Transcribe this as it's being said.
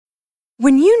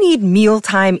When you need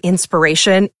mealtime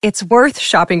inspiration, it's worth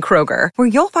shopping Kroger, where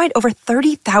you'll find over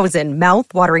 30,000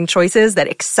 mouth-watering choices that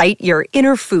excite your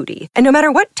inner foodie. And no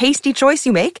matter what tasty choice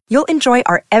you make, you'll enjoy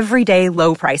our everyday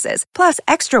low prices, plus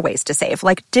extra ways to save,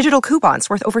 like digital coupons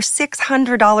worth over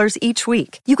 $600 each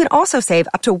week. You can also save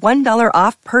up to $1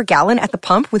 off per gallon at the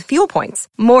pump with fuel points.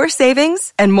 More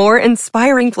savings and more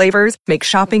inspiring flavors make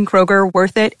shopping Kroger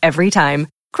worth it every time.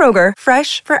 Kroger,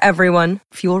 fresh for everyone.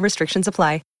 Fuel restrictions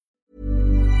apply.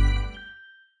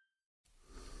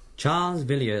 Charles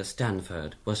Villiers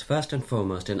Stanford was first and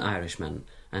foremost an Irishman,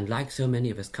 and like so many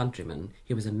of his countrymen,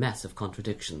 he was a mass of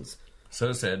contradictions.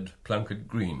 So said Plunkett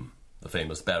Green, the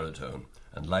famous baritone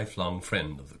and lifelong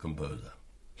friend of the composer.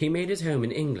 He made his home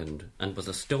in England and was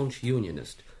a staunch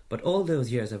unionist, but all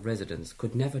those years of residence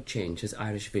could never change his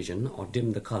Irish vision or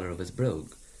dim the colour of his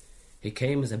brogue. He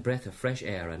came as a breath of fresh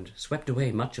air and swept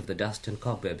away much of the dust and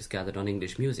cobwebs gathered on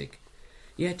English music.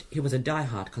 Yet he was a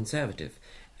die-hard conservative,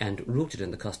 and rooted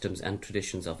in the customs and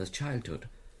traditions of his childhood.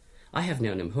 I have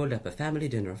known him hold up a family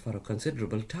dinner for a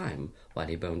considerable time while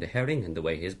he boned a herring in the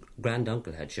way his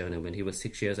granduncle had shown him when he was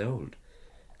 6 years old.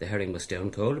 The herring was stone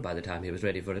cold by the time he was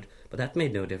ready for it, but that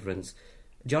made no difference.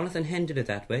 Jonathan Hen did it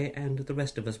that way, and the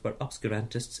rest of us were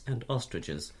obscurantists and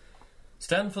ostriches.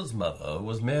 Stanford's mother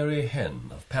was Mary Hen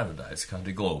of Paradise,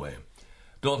 County Galway,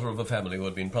 daughter of a family who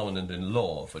had been prominent in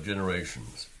law for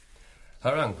generations.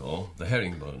 Her uncle, the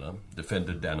herring-boner,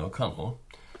 defended Dan O'Connell.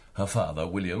 Her father,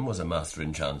 William, was a master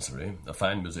in chancery, a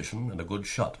fine musician and a good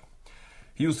shot.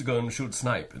 He used to go and shoot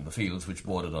snipe in the fields which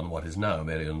bordered on what is now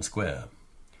Merrion Square.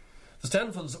 The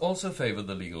Stanfords also favoured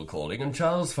the legal calling, and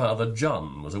Charles' father,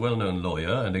 John, was a well-known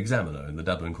lawyer and examiner in the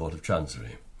Dublin Court of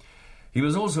Chancery. He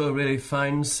was also a really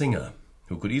fine singer,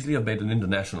 who could easily have made an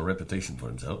international reputation for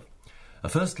himself, a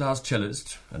first-class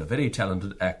cellist and a very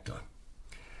talented actor.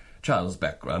 Charles'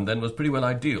 background then was pretty well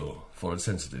ideal for a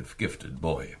sensitive, gifted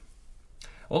boy.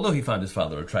 Although he found his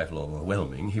father a trifle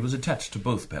overwhelming, he was attached to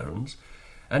both parents,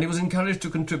 and he was encouraged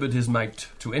to contribute his mite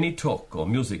to any talk or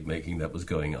music-making that was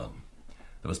going on.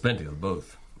 There was plenty of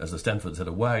both, as the Stanfords had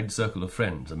a wide circle of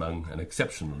friends among an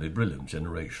exceptionally brilliant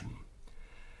generation.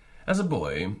 As a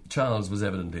boy, Charles was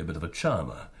evidently a bit of a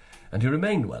charmer, and he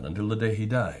remained one until the day he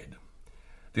died.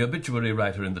 The obituary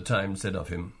writer in the Times said of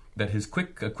him that his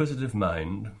quick, acquisitive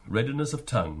mind, readiness of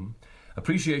tongue,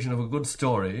 appreciation of a good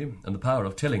story, and the power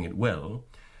of telling it well,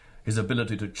 his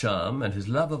ability to charm, and his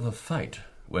love of a fight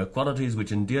were qualities which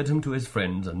endeared him to his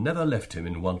friends and never left him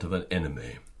in want of an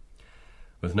enemy.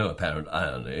 With no apparent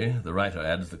irony, the writer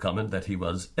adds the comment that he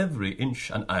was every inch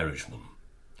an Irishman.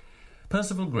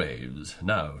 Percival Graves,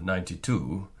 now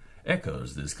 92,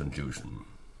 echoes this conclusion.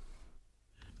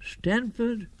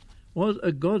 Stanford was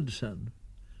a godson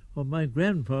of my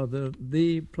grandfather,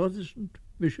 the Protestant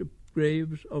Bishop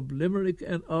Graves of Limerick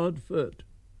and Ardfert,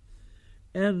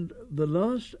 and the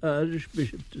last Irish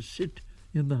bishop to sit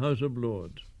in the House of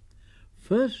Lords.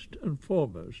 First and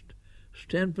foremost,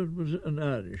 Stanford was an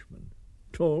Irishman,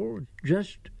 tall,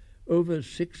 just over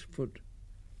 6 foot,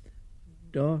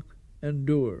 dark and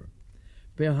dour.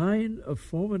 Behind a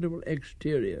formidable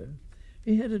exterior,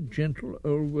 he had a gentle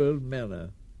old-world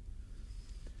manner.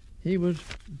 He was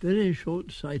very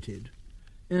short-sighted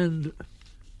and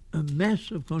a mass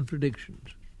of contradictions.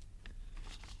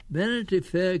 Vanity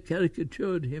Fair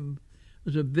caricatured him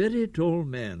as a very tall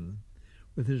man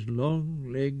with his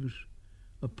long legs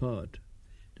apart,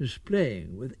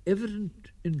 displaying with evident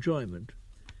enjoyment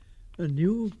a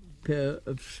new pair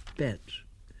of spats,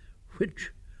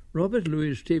 which Robert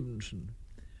Louis Stevenson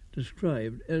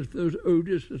described as those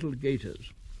odious little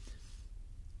gaiters.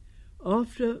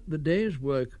 After the day's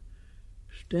work,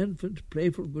 Stanford's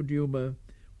playful good humour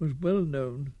was well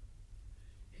known.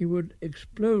 He would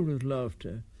explode with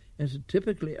laughter at a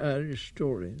typically Irish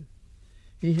story.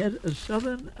 He had a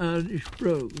southern Irish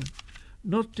brogue,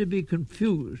 not to be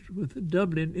confused with the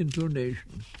Dublin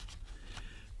intonation.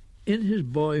 In his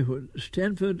boyhood,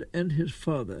 Stanford and his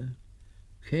father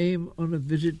came on a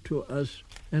visit to us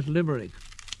at Limerick,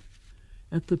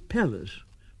 at the palace,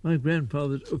 my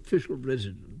grandfather's official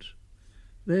residence.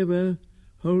 They were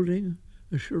holding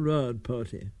a charade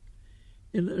party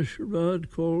in a charade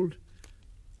called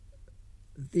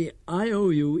the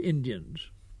IOU Indians.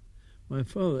 My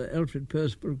father, Alfred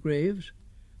Percival Graves,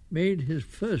 made his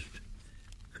first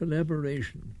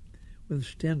collaboration with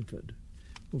Stanford,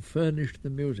 who furnished the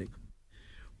music.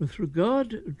 With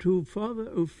regard to Father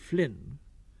O'Flynn,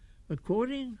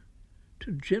 according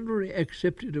to generally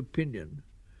accepted opinion,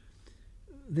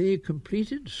 the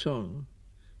completed song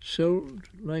sold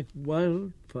like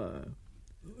wildfire.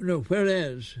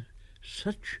 Whereas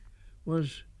such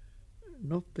was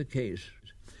not the case.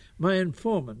 My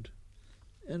informant,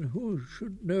 and who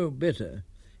should know better,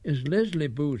 is Leslie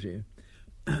Booty.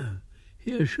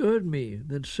 He assured me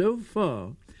that so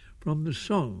far from the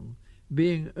song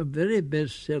being a very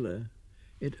bestseller,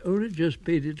 it only just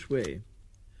paid its way.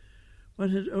 One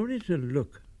has only to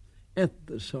look at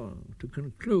the song to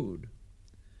conclude,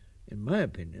 in my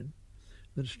opinion,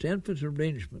 that Stanford's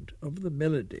arrangement of the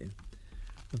melody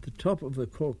at the top of the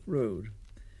Cork Road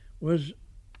was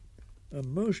a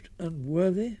most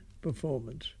unworthy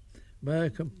performance by a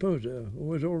composer who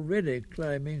was already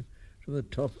climbing to the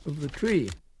top of the tree.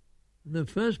 The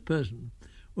first person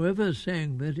who ever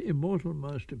sang that immortal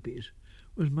masterpiece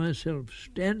was myself,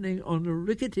 standing on a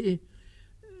rickety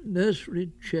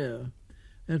nursery chair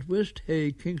at West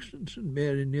Hay, Kingston St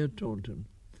Mary near Taunton,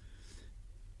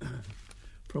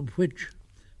 from which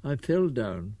I fell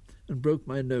down and broke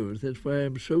my nose. That's why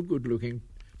I'm so good-looking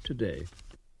today.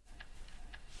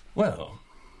 Well,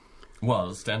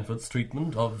 was Stanford's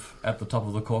treatment of At the Top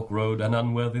of the Cork Road an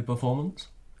unworthy performance?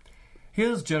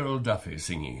 Here's Gerald Duffy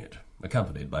singing it,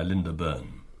 accompanied by Linda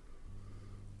Byrne.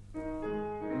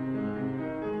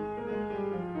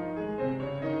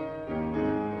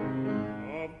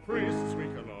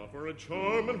 A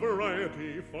charm and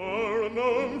variety, far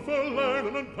renowned for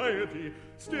learning and piety,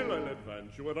 still I let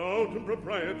vanish you without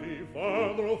impropriety.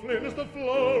 Father O'Flynn is the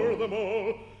flower of them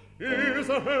all. Here's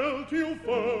a health to you,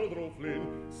 Father O'Flynn.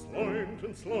 Sloint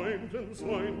and sloint and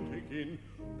sloint again.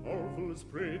 Powerful as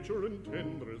preacher and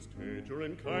tender as teacher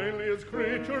and kindly as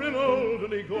creature in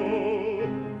Alderney Gaol.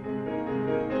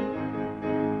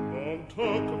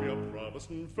 Talk of your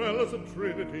Protestant fellows at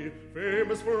Trinity,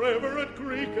 famous forever at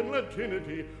Greek and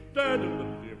Latinity, dad and the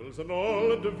devils and all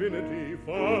the divinity,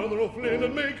 Father O'Flynn,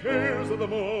 and make heirs of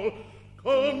them all.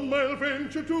 Come, I'll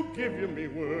venture to give you me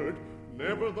word,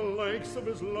 never the likes of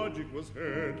his logic was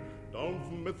heard. Down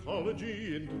from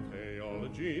mythology into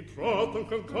theology, troth and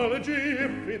conchology,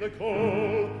 if he the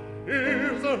call.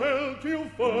 Here's a health to you,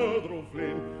 Father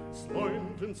O'Flynn,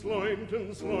 sloint and sloint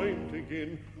and sloint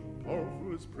again.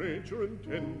 Powerful as preacher and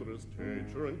tender as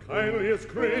teacher and kindly as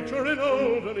creature in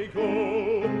Alderney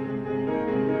Gaol.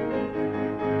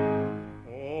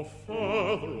 Oh,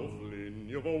 Father O'Flynn,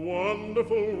 you've a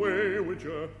wonderful way with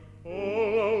you.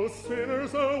 All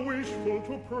sinners are wishful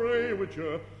to pray with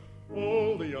you.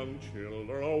 All the young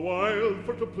children are wild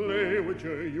for to play with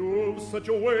you. You've such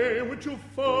a way with you,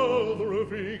 Father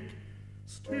of Eek.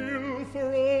 Still,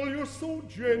 for all you're so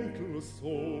gentle a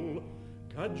soul,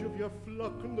 Cadge of your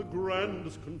flock in the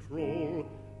grandest control,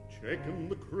 checking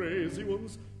the crazy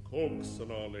ones,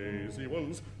 coaxing all lazy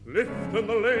ones, lifting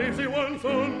the lazy ones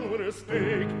on with a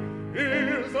stake.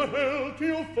 Here's a health to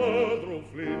you, Father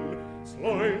O'Flynn,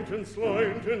 sloint and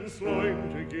sloint and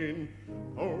sloint again.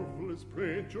 Powerful as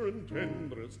preacher and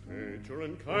tender as teacher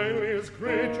and kindly as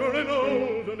creature in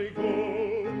Alderney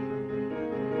Gaol.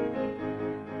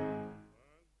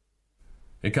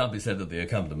 It can't be said that the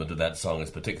accompaniment to that song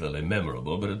is particularly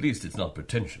memorable, but at least it's not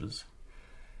pretentious.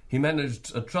 He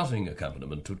managed a trotting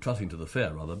accompaniment to Trotting to the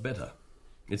Fair rather better.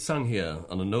 It's sung here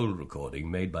on an old recording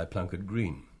made by Plunkett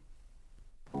Green.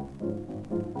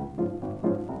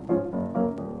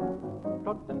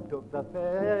 Trotting to the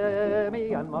fair,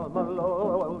 me and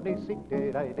Malmaloney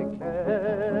seated, I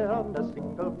declare, on a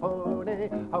single pony.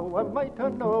 How am I to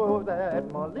know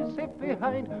that Molly's safe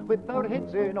behind, with our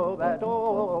heads in all that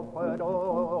awkward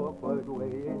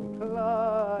way,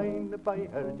 inclined by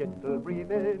her gentle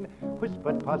breathing,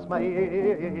 whispered past my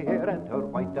ear, and her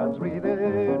white arms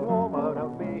breathing warm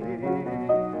around me.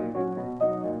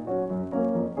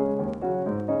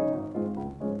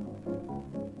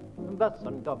 Thus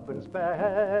on Dublin's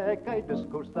back I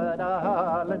discoursed that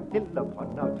all until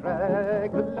upon our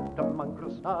track left a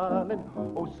mongrel snarling.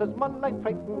 Oh, says Molly,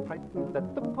 frightened,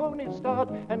 let the pony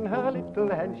start, and her little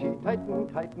hand she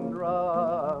tightened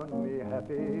round me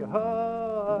happy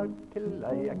heart, till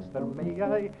I asked her, may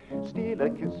I steal a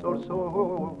kiss or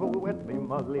so? When me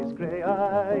Molly's grey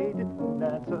eye didn't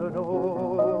answer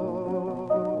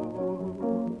no.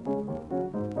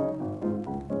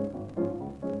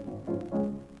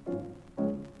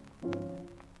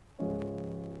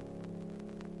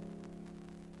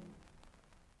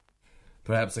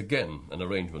 Perhaps again an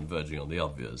arrangement verging on the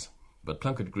obvious, but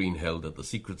Plunkett Green held that the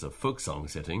secrets of folk song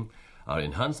setting are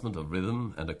enhancement of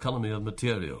rhythm and economy of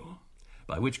material,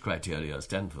 by which criteria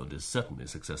Stanford is certainly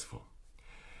successful.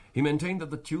 He maintained that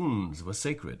the tunes were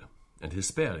sacred, and his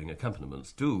sparing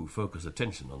accompaniments do focus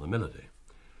attention on the melody.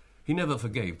 He never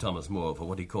forgave Thomas Moore for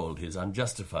what he called his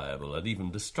unjustifiable and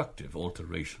even destructive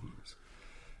alterations.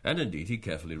 And indeed he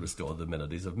carefully restored the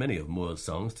melodies of many of Moore's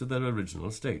songs to their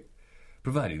original state,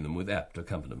 providing them with apt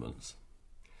accompaniments.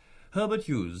 Herbert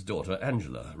Hughes' daughter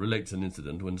Angela relates an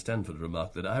incident when Stanford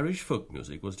remarked that Irish folk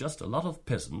music was just a lot of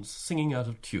peasants singing out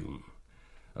of tune,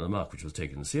 a remark which was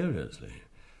taken seriously,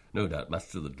 no doubt much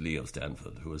to the glee of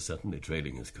Stanford, who was certainly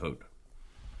trailing his coat.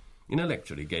 In a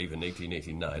lecture he gave in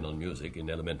 1889 on music in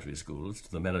elementary schools to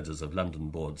the managers of London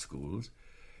board schools,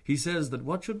 he says that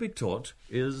what should be taught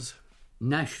is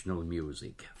national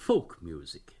music, folk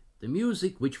music, the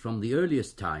music which from the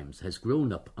earliest times has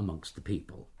grown up amongst the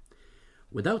people.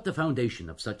 Without the foundation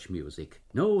of such music,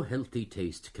 no healthy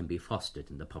taste can be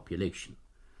fostered in the population.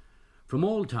 From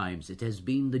all times it has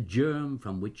been the germ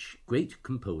from which great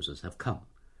composers have come.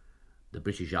 The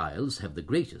British Isles have the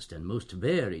greatest and most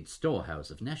varied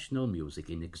storehouse of national music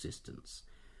in existence.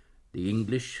 The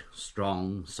English,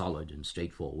 strong, solid and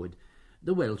straightforward.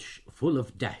 The Welsh, full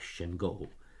of dash and go.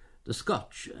 The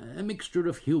Scotch, a mixture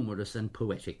of humorous and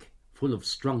poetic, full of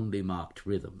strongly marked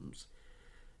rhythms.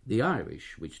 The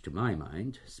Irish, which to my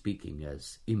mind, speaking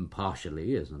as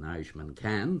impartially as an Irishman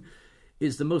can,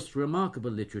 is the most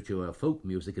remarkable literature of folk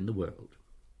music in the world.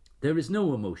 There is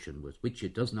no emotion with which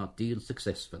it does not deal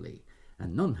successfully,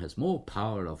 and none has more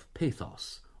power of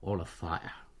pathos or of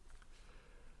fire.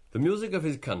 The music of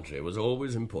his country was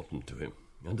always important to him,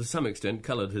 and to some extent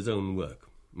coloured his own work,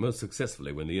 most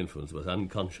successfully when the influence was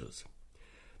unconscious.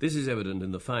 This is evident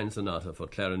in the fine sonata for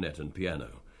clarinet and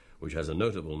piano, which has a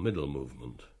notable middle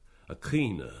movement, a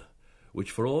crooner,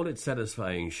 which for all its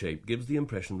satisfying shape gives the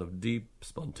impression of deep,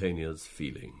 spontaneous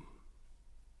feeling.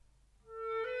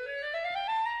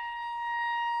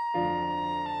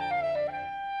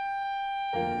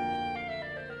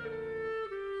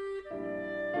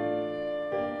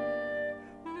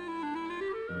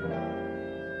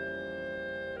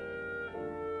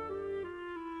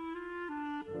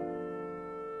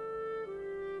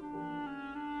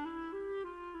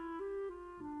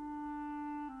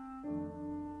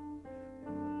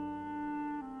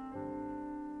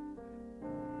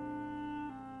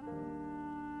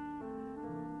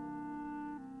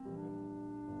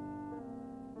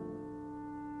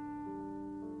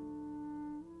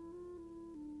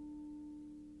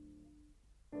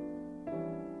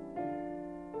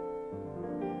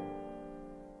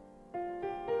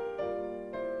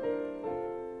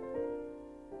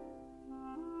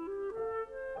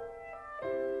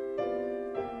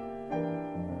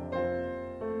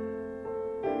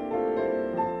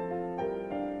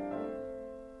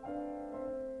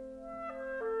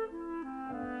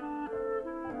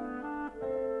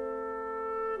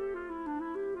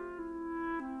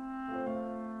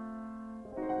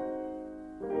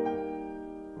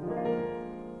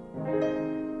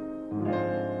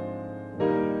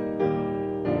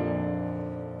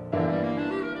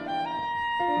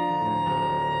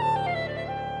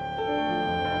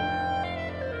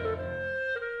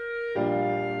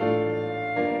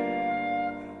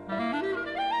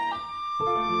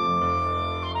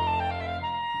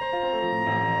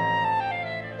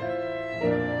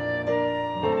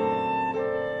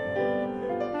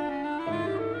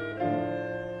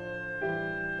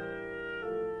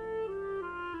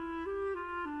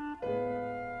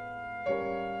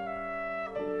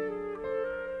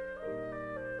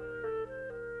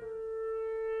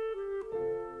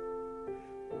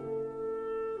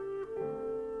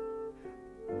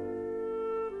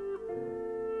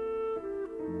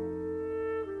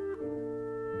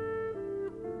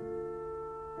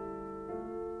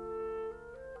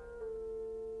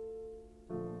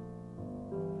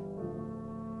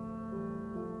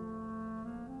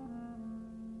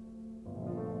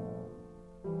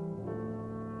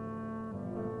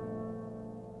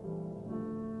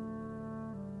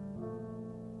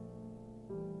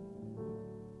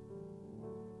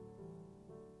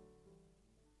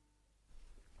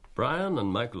 Brian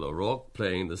and Michael O'Rourke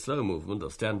playing the slow movement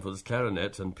of Stanford's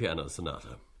clarinet and piano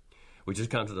sonata, which is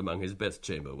counted among his best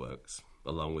chamber works,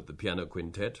 along with the piano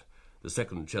quintet, the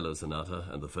second cello sonata,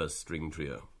 and the first string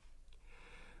trio.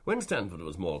 When Stanford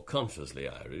was more consciously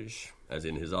Irish, as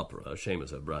in his opera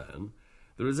Seamus O'Brien,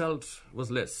 the result was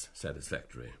less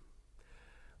satisfactory.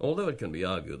 Although it can be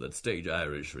argued that stage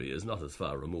Irishry is not as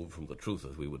far removed from the truth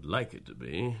as we would like it to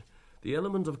be, the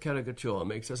element of caricature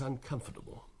makes us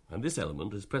uncomfortable, and this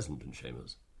element is present in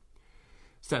Seamus.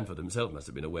 Stanford himself must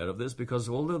have been aware of this, because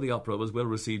although the opera was well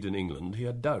received in England, he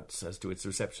had doubts as to its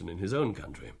reception in his own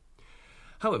country.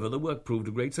 However, the work proved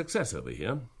a great success over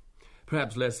here,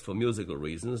 perhaps less for musical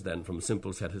reasons than from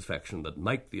simple satisfaction that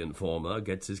Mike the Informer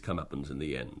gets his comeuppance in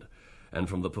the end, and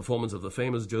from the performance of the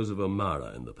famous Joseph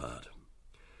O'Mara in the part.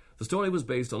 The story was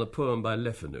based on a poem by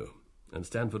Lefanu, and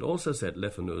Stanford also set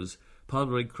Lefanu's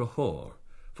Pádraig Crachór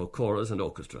for chorus and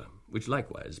orchestra, which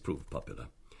likewise proved popular,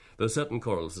 though certain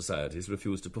choral societies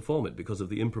refused to perform it because of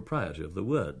the impropriety of the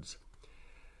words.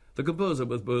 The composer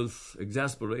was both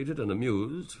exasperated and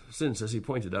amused, since, as he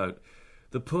pointed out,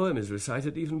 the poem is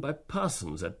recited even by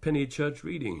parsons at penny church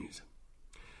readings.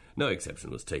 No exception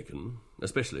was taken,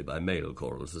 especially by male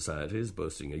choral societies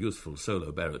boasting a useful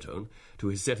solo baritone, to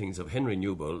his settings of Henry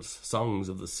Newbolt's Songs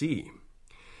of the Sea.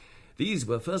 These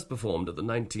were first performed at the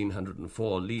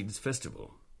 1904 Leeds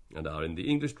Festival, and are in the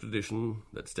English tradition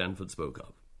that Stanford spoke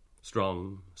of,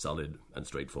 strong, solid, and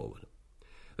straightforward.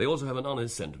 They also have an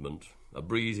honest sentiment, a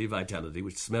breezy vitality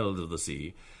which smelled of the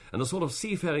sea, and a sort of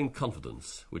seafaring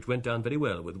confidence which went down very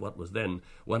well with what was then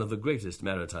one of the greatest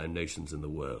maritime nations in the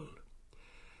world.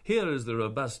 Here is the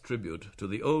robust tribute to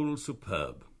the Old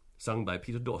Superb, sung by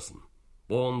Peter Dawson,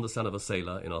 born the son of a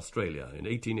sailor in Australia in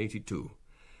 1882,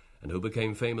 and who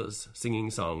became famous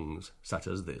singing songs such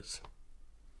as this.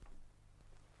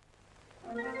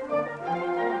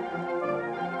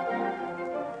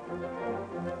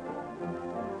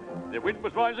 The wind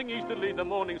was rising easterly, the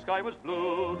morning sky was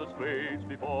blue, the straits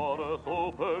before us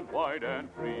opened wide and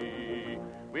free.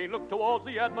 We looked towards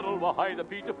the Admiral, where high the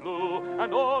Peter flew,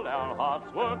 and all our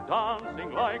hearts were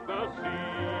dancing like the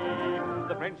sea.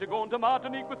 The French are going to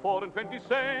Martinique with 4 and 20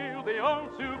 sail, the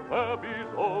Old Superb is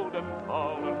old and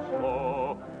tall and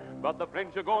slow. But the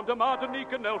French are going to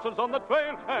Martinique and Nelson's on the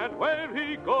trail, and where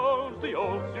he goes, the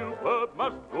Old Superb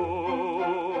must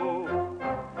go.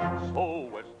 So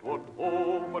westward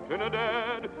ho for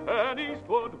Trinidad, and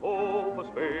eastward ho for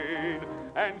Spain,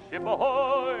 and ship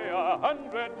ahoy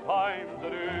 100 times a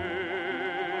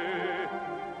day.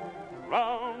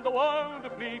 Round the world the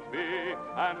fleet be,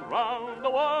 and round the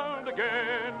world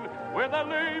again, with a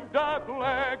lame duck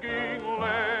lagging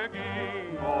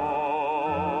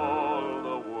all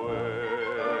the way.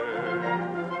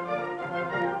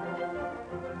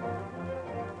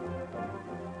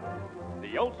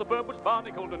 The Old Superb was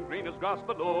barnacled and green as grass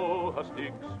below. Her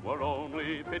sticks were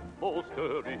only fit for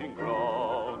stirring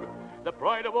grog. The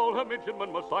pride of all her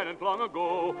midshipmen was silent long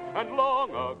ago, and long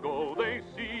ago they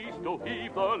ceased to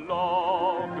heave the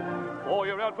log. 4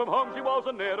 years out from home she was,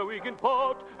 and ne'er a week in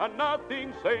port, and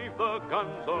nothing save the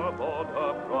guns aboard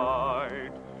her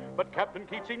pride. But Captain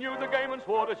Keats, he knew the game and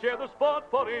swore to share the sport,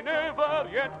 for he never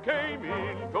yet came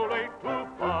in too late to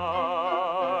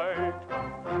fight.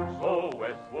 So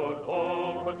westward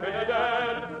ho for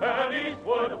Trinidad, and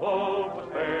eastward ho for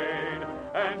Spain,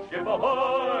 and ship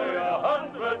ahoy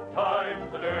 100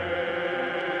 times a day.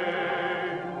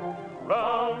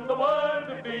 Round the world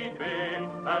if need be,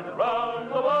 and round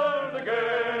the world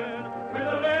again, with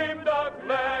the lame duck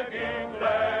lagging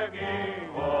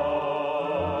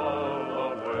all the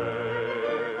way.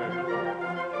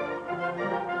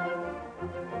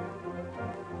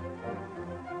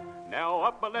 Now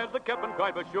up, my lads, the captain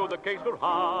cried, but sure the case were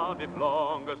hard, if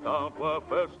longest out were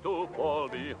first to fall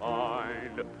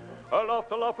behind. Aloft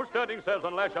for studding sails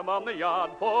and lash 'em on the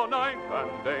yard, for night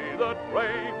and day the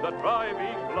trades are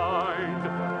driving blind.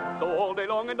 So all day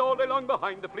long and all day long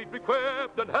behind the fleet we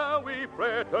crept, and how we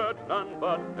fretted none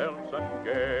but Nelson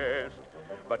guessed.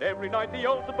 But every night the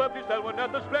Old Superb sailed when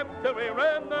at the strap, till we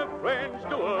ran the French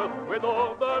to earth with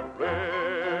all the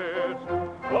rest.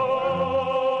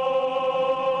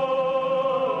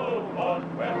 On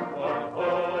westward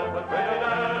over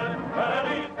Trinidad, and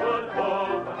eastward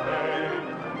over Spain,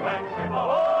 and ship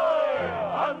ahoy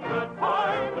 100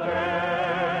 times a day.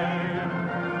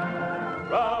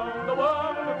 Round the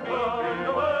world, round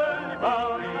the world,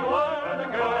 round the world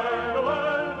again, the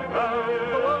world again,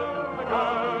 the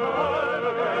world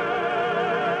again.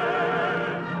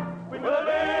 With a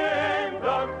lame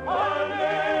duck,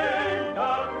 lagging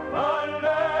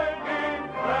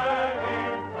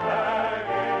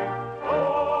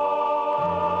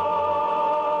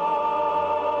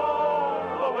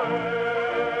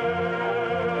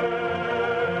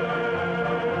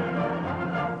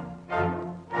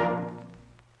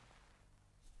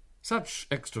Such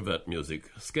extrovert music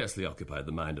scarcely occupied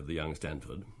the mind of the young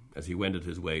Stanford as he wended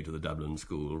his way to the Dublin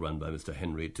school run by Mr.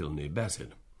 Henry Tilney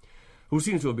Bassett, who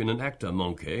seems to have been an actor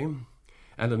manqué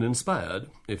and an inspired,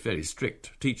 if very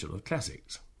strict, teacher of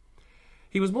classics.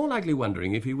 He was more likely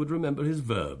wondering if he would remember his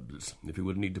verbs, if he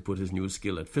would need to put his new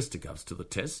skill at fisticuffs to the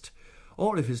test,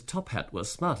 or if his top hat was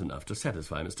smart enough to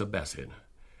satisfy Mr. Bassett.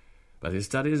 But his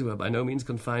studies were by no means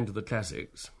confined to the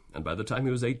classics, and by the time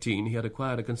he was 18 he had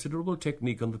acquired a considerable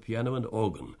technique on the piano and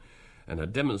organ, and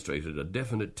had demonstrated a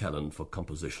definite talent for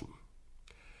composition.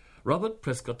 Robert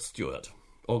Prescott Stewart,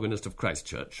 organist of Christ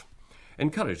Church,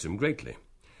 encouraged him greatly,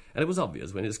 and it was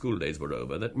obvious when his school days were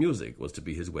over that music was to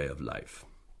be his way of life.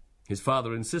 His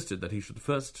father insisted that he should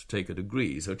first take a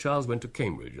degree, so Charles went to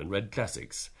Cambridge and read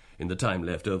classics in the time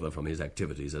left over from his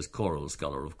activities as choral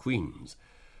scholar of Queen's,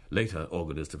 later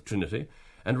organist of Trinity,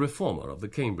 and reformer of the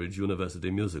Cambridge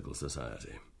University Musical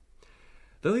Society.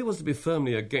 Though he was to be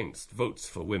firmly against votes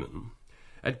for women,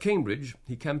 at Cambridge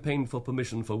he campaigned for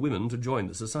permission for women to join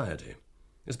the society,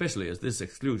 especially as this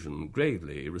exclusion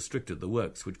gravely restricted the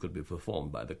works which could be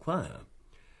performed by the choir.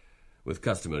 With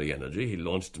customary energy he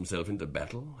launched himself into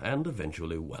battle and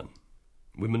eventually won.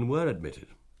 Women were admitted,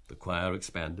 the choir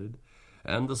expanded,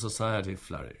 and the society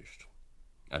flourished.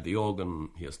 At the organ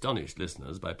he astonished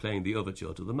listeners by playing the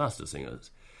overture to the Mastersingers,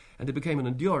 and he became an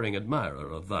enduring admirer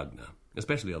of Wagner,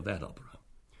 especially of that opera.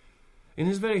 In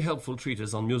his very helpful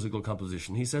treatise on musical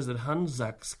composition, he says that Hans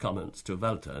Sachs's comments to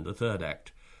Walter in the third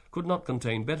act could not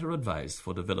contain better advice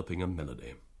for developing a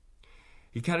melody.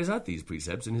 He carries out these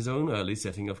precepts in his own early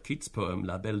setting of Keats's poem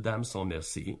La Belle Dame sans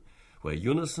Merci, where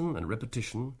unison and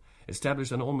repetition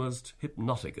establish an almost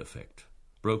hypnotic effect,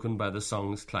 broken by the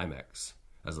song's climax,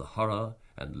 as the horror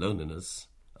and loneliness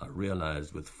are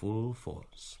realized with full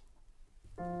force.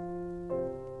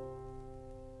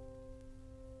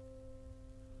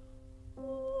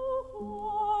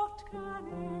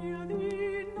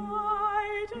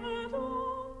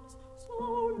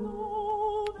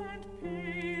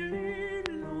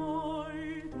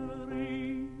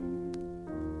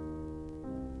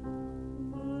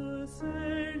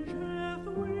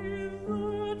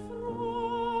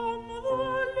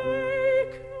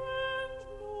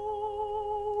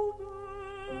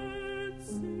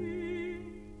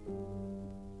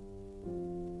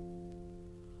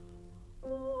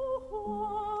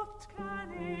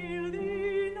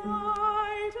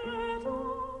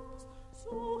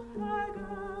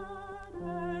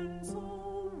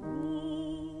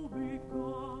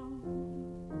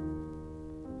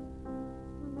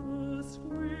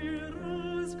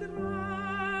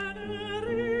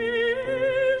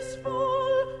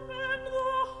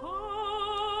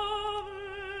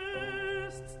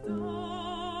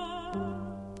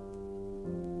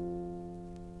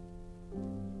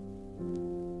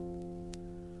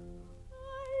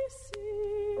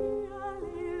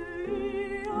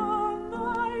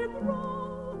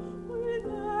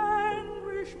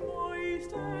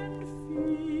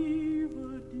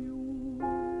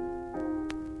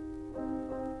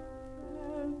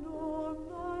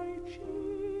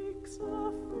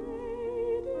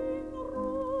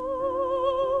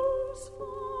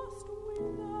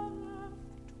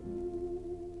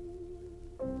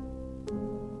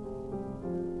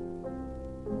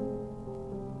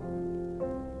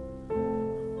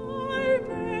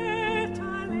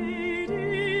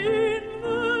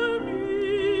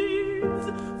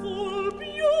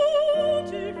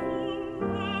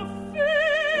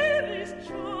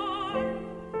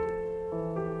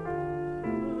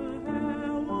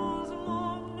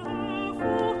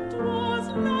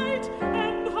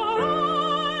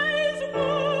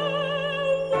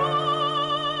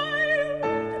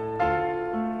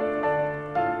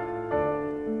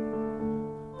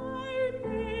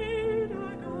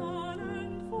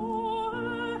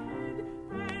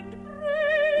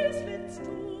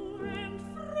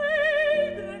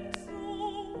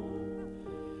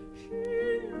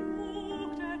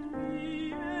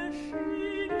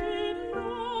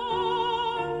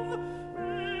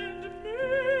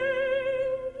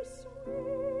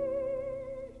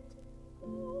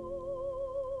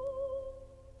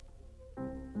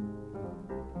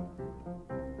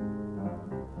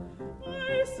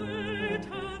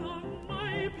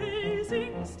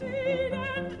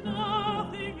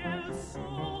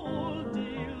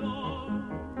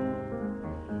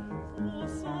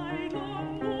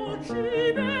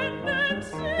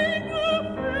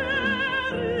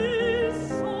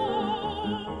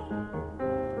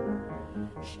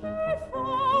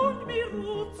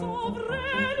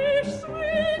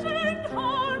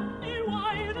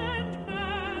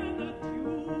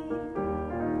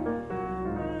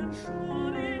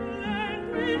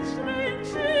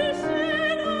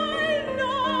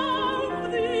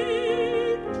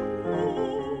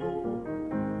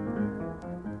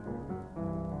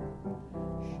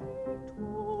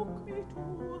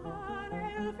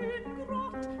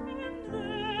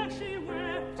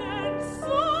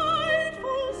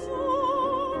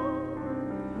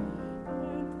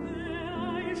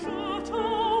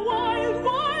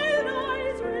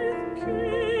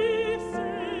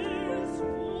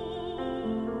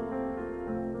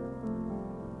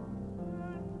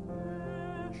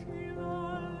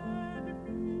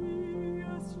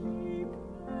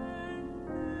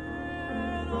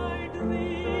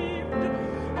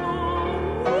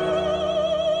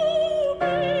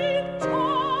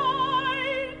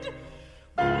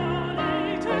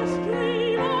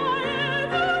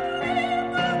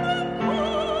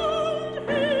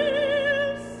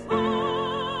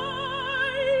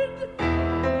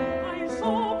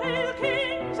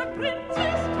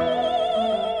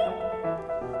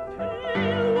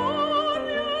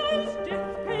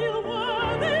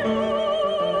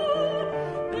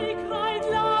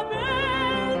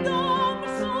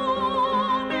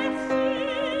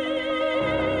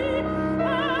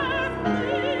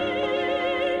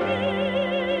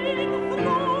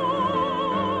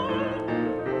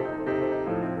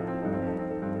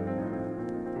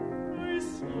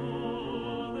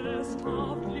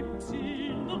 soft lips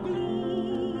in the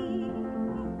gloom,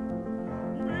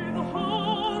 with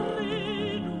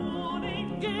horrid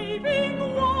warning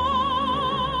gaping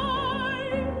wide,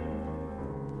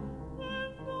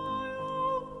 and I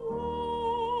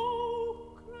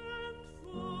awoke and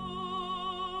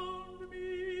found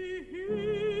me here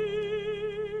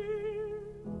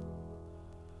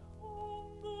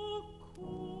on the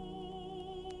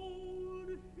cold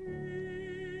hillside.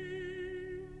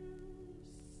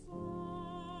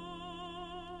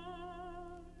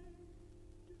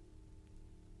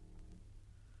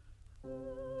 And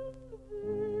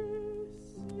this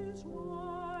is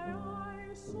why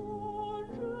I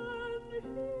sojourn here,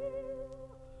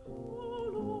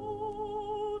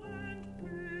 alone and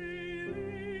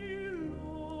palely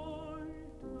loitering.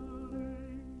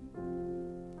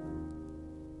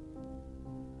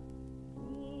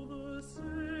 Though the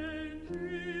sage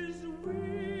is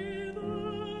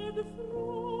withered from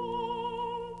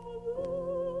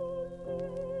the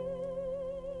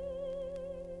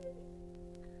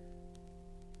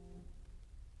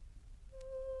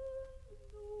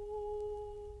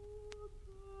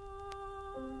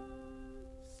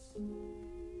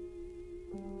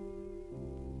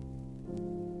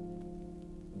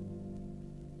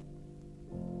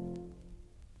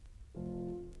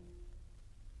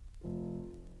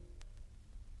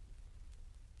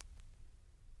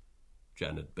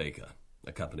Janet Baker,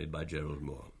 accompanied by Gerald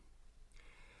Moore.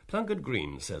 Plunkett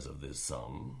Green says of this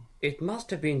song, It must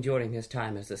have been during his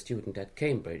time as a student at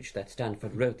Cambridge that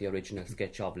Stanford wrote the original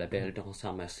sketch of La Belle dans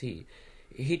sa Merci.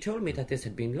 He told me that this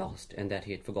had been lost and that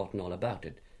he had forgotten all about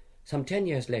it. Some 10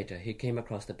 years later, he came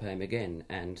across the poem again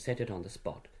and set it on the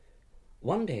spot.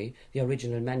 One day, the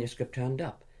original manuscript turned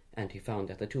up, and he found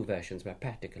that the two versions were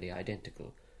practically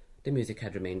identical. The music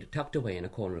had remained tucked away in a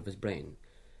corner of his brain.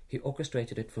 He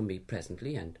orchestrated it for me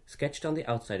presently and sketched on the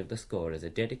outside of the score as a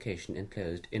dedication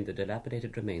enclosed in the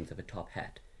dilapidated remains of a top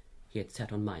hat. He had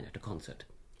sat on mine at a concert.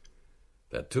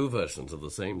 that two versions of the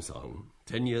same song,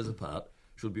 10 years apart,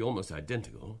 should be almost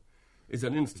identical, is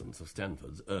an instance of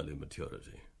Stanford's early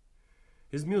maturity.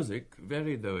 His music,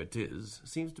 varied though it is,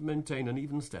 seems to maintain an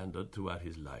even standard throughout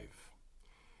his life.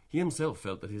 He himself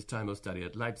felt that his time of study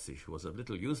at Leipzig was of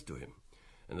little use to him,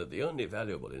 and that the only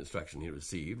valuable instruction he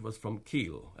received was from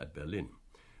Kiel at Berlin,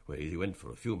 where he went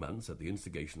for a few months at the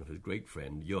instigation of his great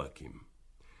friend Joachim.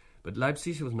 But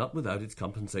Leipzig was not without its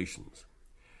compensations.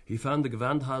 He found the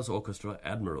Gewandhaus Orchestra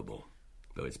admirable,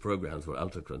 though its programs were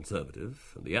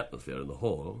ultra-conservative and the atmosphere in the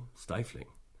hall stifling.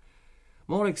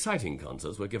 More exciting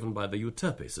concerts were given by the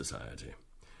Euterpe Society,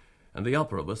 and the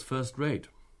opera was first-rate,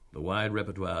 the wide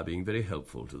repertoire being very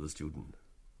helpful to the student.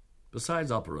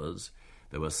 Besides operas,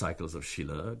 there were cycles of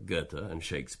Schiller, Goethe, and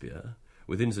Shakespeare,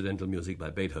 with incidental music by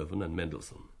Beethoven and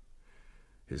Mendelssohn.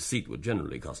 His seat would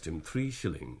generally cost him 3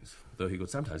 shillings, though he could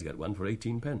sometimes get one for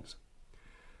 18 pence.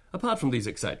 Apart from these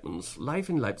excitements, life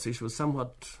in Leipzig was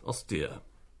somewhat austere.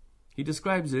 He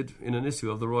describes it in an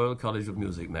issue of the Royal College of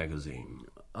Music magazine.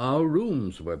 Our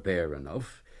rooms were bare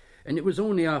enough, and it was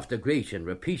only after great and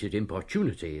repeated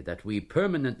importunity that we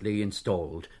permanently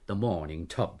installed the morning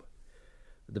tub.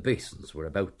 The basins were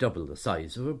about double the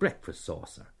size of a breakfast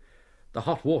saucer. The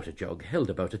hot water jug held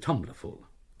about a tumblerful.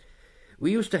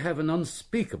 We used to have an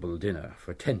unspeakable dinner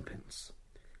for 10 pence.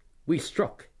 We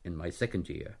struck in my second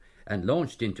year and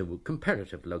launched into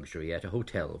comparative luxury at a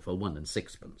hotel for 1 and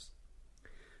 6pence.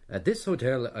 At this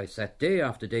hotel I sat day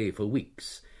after day for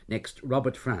weeks, next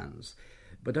Robert Franz,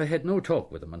 but I had no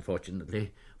talk with him,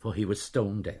 unfortunately, for he was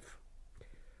stone deaf.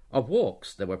 Of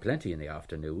walks there were plenty in the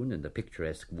afternoon in the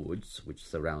picturesque woods which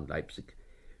surround Leipzig.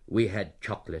 We had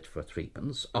chocolate for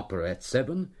 3pence, opera at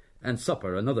 7, and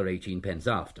supper another 18 pence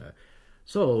after,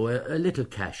 so a little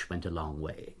cash went a long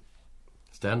way.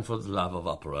 Stanford's love of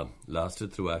opera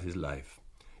lasted throughout his life,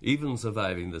 even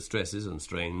surviving the stresses and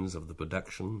strains of the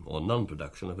production or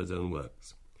non-production of his own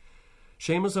works.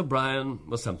 Seamus O'Brien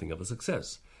was something of a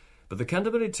success, but the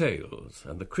Canterbury Tales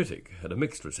and The Critic had a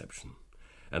mixed reception,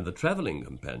 and The Travelling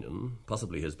Companion,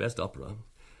 possibly his best opera,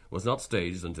 was not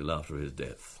staged until after his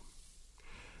death.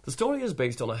 The story is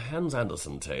based on a Hans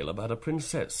Andersen tale about a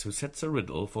princess who sets a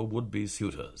riddle for would-be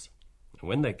suitors, and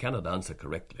when they cannot answer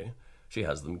correctly, she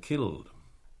has them killed.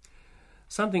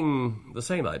 Something the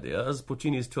same idea as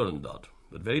Puccini's Turandot,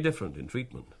 but very different in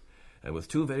treatment, and with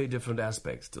 2 very different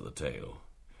aspects to the tale.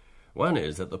 One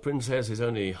is that the princess is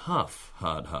only half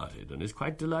hard-hearted and is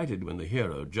quite delighted when the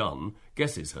hero, John,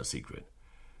 guesses her secret,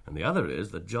 and the other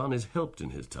is that John is helped in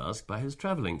his task by his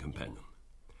travelling companion.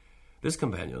 This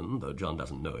companion, though John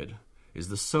doesn't know it, is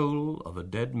the soul of a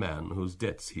dead man whose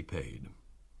debts he paid.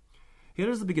 Here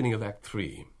is the beginning of Act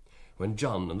 3, When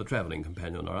John and the travelling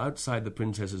companion are outside the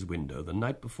princess's window the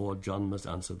night before John must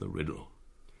answer the riddle.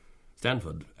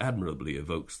 Stanford admirably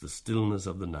evokes the stillness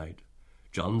of the night,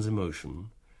 John's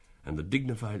emotion, and the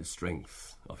dignified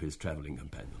strength of his travelling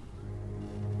companion.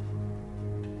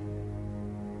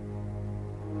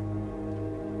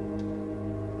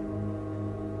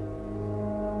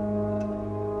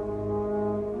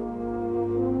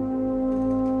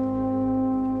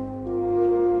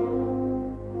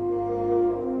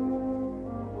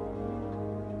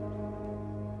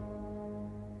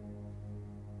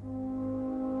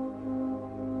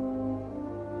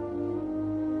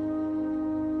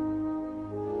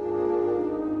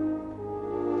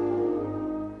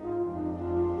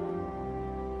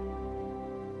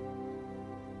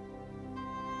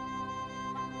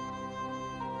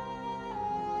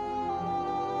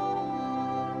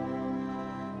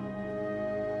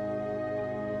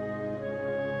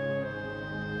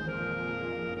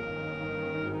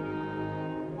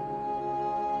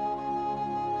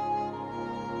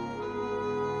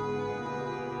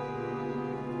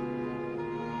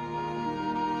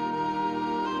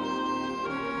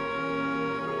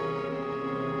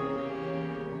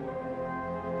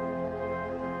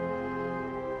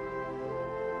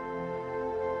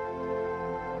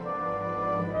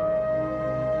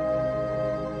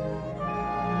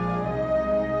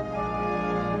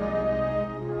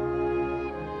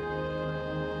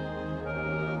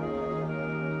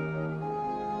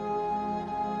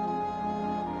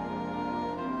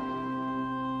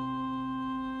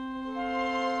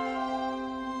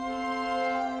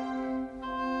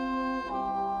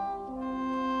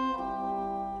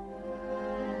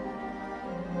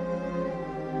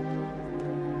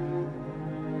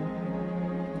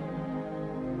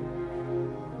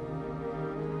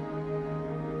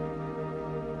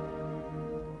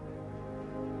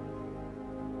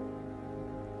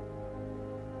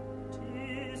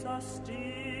 A still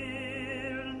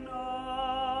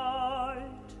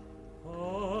night.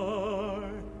 Aye,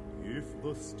 if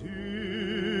the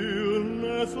stillness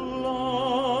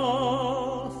last,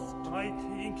 I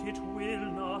think it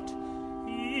will not.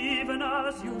 Even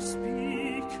as you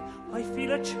speak, I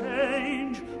feel a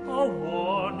change, a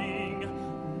warning.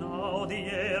 Now the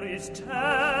air is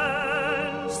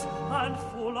tense and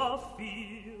full of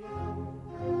fear.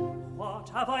 What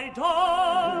have I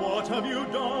done? what have you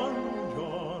done,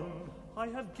 John? I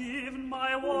have given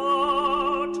my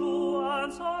word to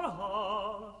answer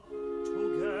her,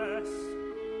 to guess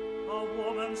a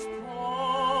woman's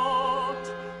thought,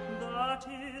 that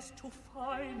is to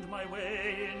find my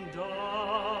way in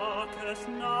darkest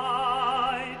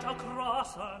night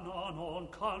across an unknown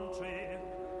country.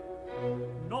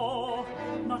 No,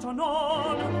 not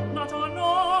unknown, not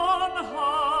unknown,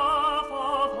 half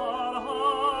of her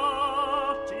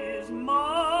heart is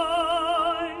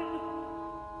mine.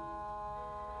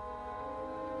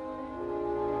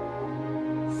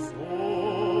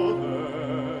 So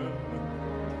then,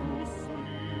 to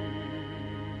sleep.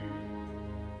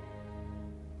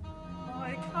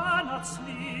 I cannot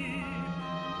sleep.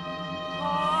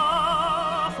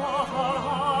 Half of her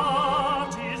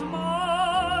heart is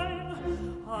mine,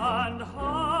 and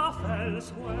half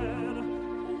elsewhere.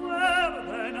 Where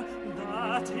then?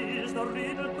 That is the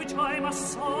riddle which I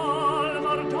must solve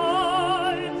or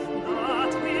die.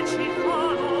 That which she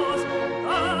follows,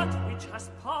 that which has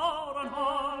power on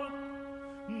her.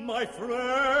 My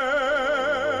friend,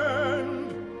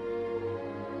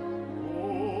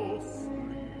 oh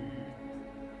sleep.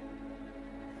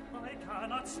 I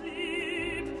cannot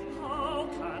sleep. How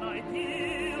can I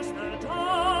pierce the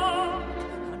dark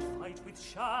and fight with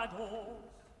shadows?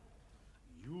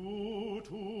 You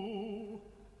too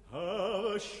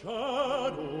have a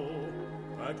shadow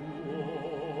that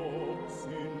walks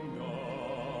in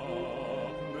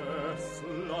darkness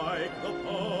like the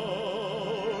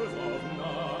pulse of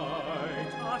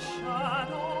night. A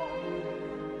shadow.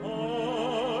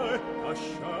 Aye, a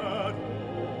shadow,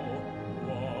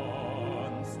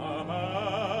 once a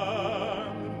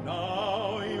man,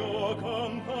 now your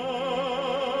companion.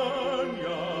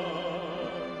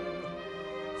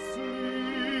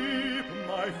 Sleep,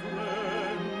 my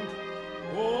friend,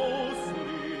 go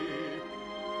sleep,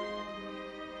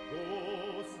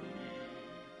 go sleep.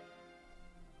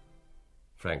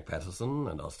 Frank Patterson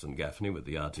and Austin Gaffney with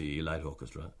the RTE Light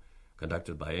Orchestra,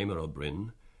 conducted by Emer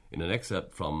O'Brien, in an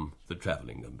excerpt from The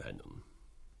Travelling Companion.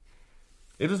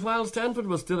 It was while Stanford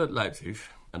was still at Leipzig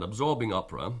and absorbing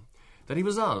opera that he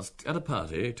was asked at a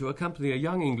party to accompany a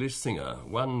young English singer,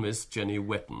 one Miss Jenny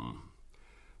Wetton.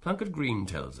 Plunkett Green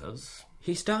tells us,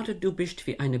 He started Du bist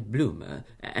wie eine Blume,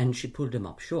 and she pulled him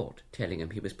up short, telling him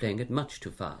he was playing it much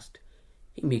too fast.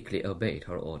 He meekly obeyed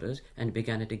her orders and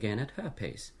began it again at her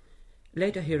pace.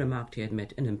 Later he remarked he had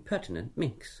met an impertinent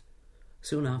minx.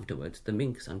 Soon afterwards the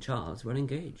minx and Charles were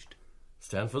engaged.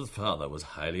 Stanford's father was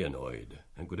highly annoyed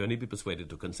and could only be persuaded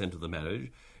to consent to the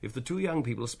marriage if the two young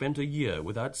people spent a year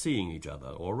without seeing each other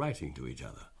or writing to each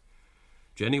other.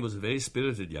 Jenny was a very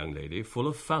spirited young lady, full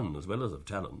of fun as well as of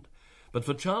talent, but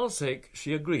for Charles' sake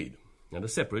she agreed, and a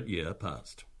separate year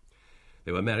passed.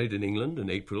 They were married in England in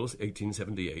April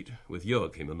 1878, with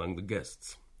Joachim among the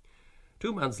guests.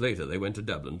 2 months later they went to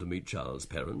Dublin to meet Charles'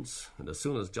 parents, and as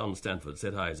soon as John Stanford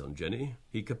set eyes on Jenny,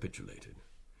 he capitulated.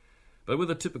 But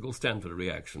with a typical Stanford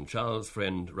reaction, Charles'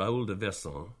 friend Raoul de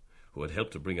Verson, who had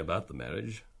helped to bring about the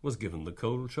marriage, was given the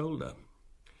cold shoulder.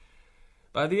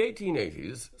 By the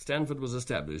 1880s, Stanford was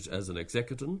established as an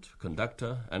executant,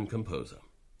 conductor, and composer.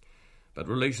 But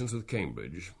relations with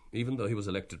Cambridge, even though he was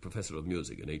elected Professor of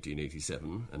Music in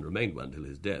 1887 and remained one till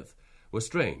his death, were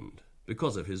strained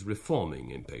because of his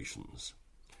reforming impatience.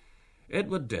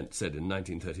 Edward Dent said in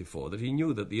 1934 that he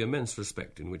knew that the immense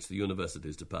respect in which the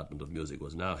university's Department of Music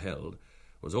was now held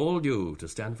was all due to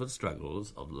Stanford's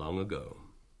struggles of long ago.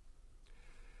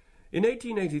 In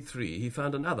 1883 he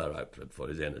found another outlet for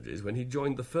his energies when he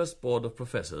joined the first board of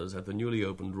professors at the newly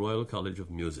opened Royal College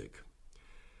of Music.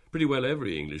 Pretty well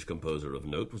every English composer of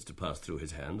note was to pass through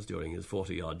his hands during his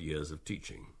 40-odd years of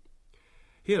teaching.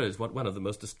 Here is what one of the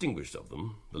most distinguished of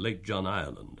them, the late John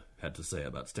Ireland, had to say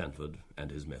about Stanford and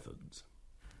his methods.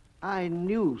 I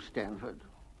knew Stanford,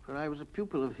 for I was a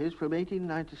pupil of his from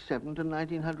 1897 to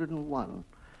 1901.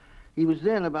 He was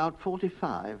then about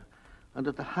 45 and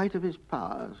at the height of his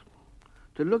powers.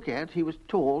 To look at, he was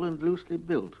tall and loosely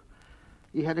built.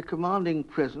 He had a commanding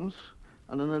presence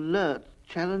and an alert,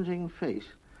 challenging face,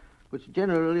 which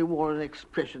generally wore an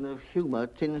expression of humour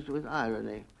tinged with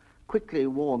irony, quickly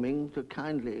warming to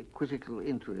kindly, quizzical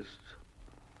interests.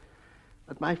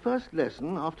 At my first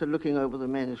lesson, after looking over the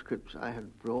manuscripts I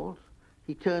had brought,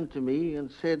 he turned to me and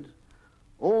said,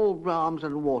 "All Brahms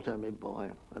and water, me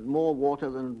boy, and more water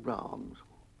than Brahms."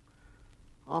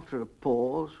 After a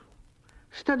pause,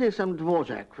 "Study some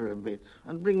Dvorak for a bit,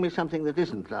 and bring me something that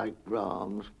isn't like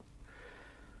Brahms."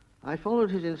 I followed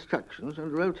his instructions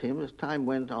and wrote him, as time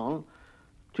went on,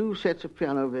 2 sets of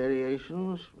piano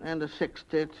variations and a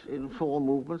sextet in 4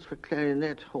 movements for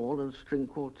clarinet, horn, and string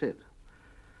quartet.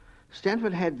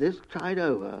 Stanford had this tried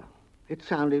over. It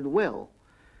sounded well,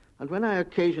 and when I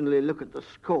occasionally look at the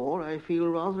score, I feel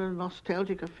rather a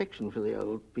nostalgic affection for the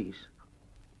old piece.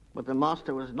 But the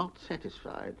master was not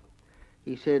satisfied.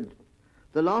 He said,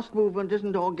 "The last movement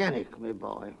isn't organic, me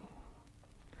boy."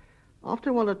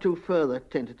 After 1 or 2 further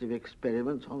tentative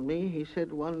experiments on me, he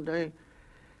said one day,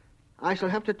 "I shall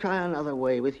have to try another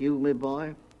way with you, me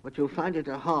boy, but you'll find it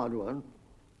a hard one."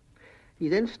 He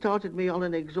then started me on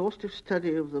an exhaustive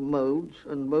study of the modes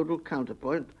and modal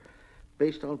counterpoint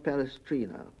based on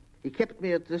Palestrina. He kept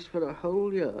me at this for a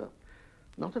whole year,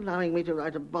 not allowing me to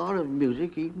write a bar of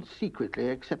music even secretly,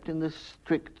 except in this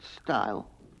strict style.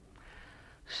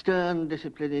 Stern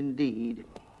discipline indeed,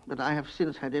 but I have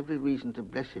since had every reason to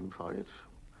bless him for it.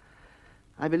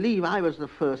 I believe I was the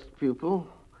first pupil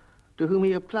to whom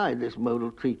he applied this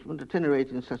modal treatment, attenuate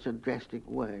in such a drastic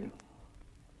way.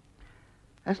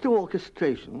 As to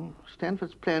orchestration,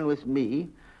 Stanford's plan with me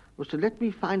was to let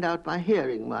me find out by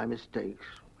hearing my mistakes,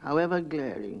 however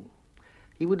glaring.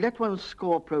 He would let one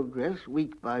score progress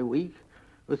week by week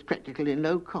with practically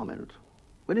no comment.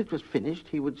 When it was finished,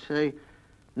 he would say,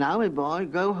 "Now, my boy,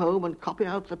 go home and copy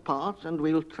out the parts and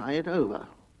we'll try it over."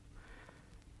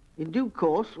 In due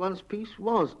course, one's piece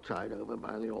was tried over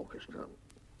by the orchestra.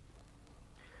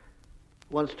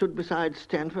 One stood beside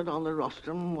Stanford on the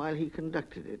rostrum while he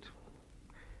conducted it.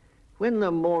 When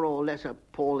the more or less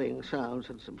appalling sounds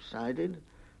had subsided,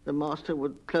 the master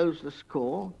would close the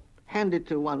score, hand it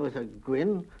to one with a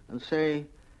grin, and say,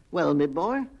 "Well, me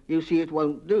boy, you see it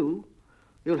won't do.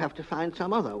 You'll have to find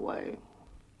some other way."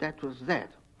 That was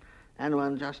that, and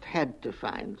one just had to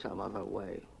find some other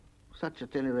way. Such,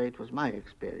 at any rate, was my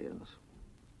experience.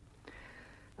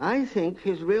 I think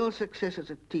his real success as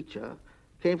a teacher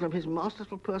came from his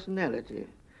masterful personality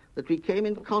that we came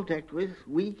in contact with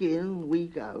week in,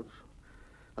 week out.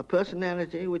 A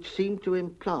personality which seemed to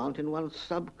implant in one's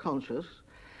subconscious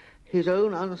his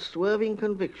own unswerving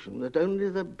conviction that only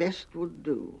the best would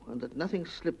do and that nothing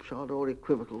slipshod or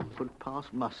equivocal could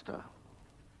pass muster.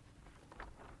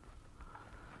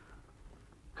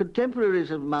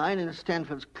 Contemporaries of mine in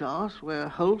Stanford's class were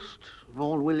Holst,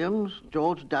 Vaughan Williams,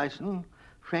 George Dyson,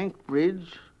 Frank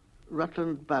Bridge,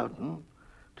 Rutland Boughton,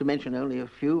 to mention only a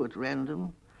few at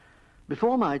random.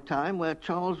 Before my time were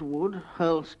Charles Wood,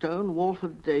 Hurlstone,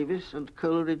 Walford Davis, and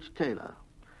Coleridge Taylor.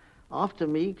 After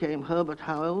me came Herbert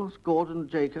Howells, Gordon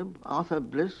Jacob, Arthur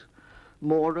Bliss,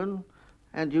 Moran,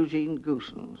 and Eugene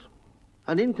Goosens.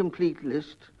 An incomplete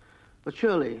list, but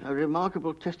surely a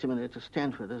remarkable testimony to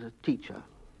Stanford as a teacher.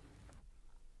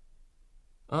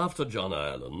 After John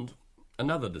Ireland,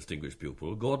 another distinguished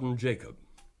pupil, Gordon Jacob.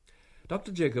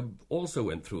 Dr. Jacob also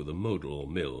went through the modal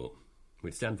mill,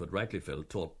 which Stanford rightly felt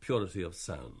taught purity of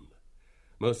sound.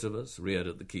 Most of us, reared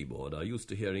at the keyboard, are used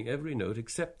to hearing every note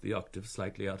except the octave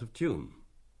slightly out of tune.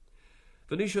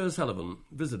 Venetia O'Sullivan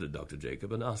visited Dr.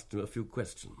 Jacob and asked him a few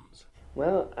questions.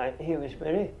 Well, he was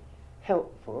very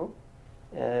helpful,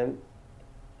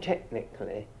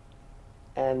 technically,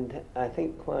 and I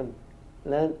think one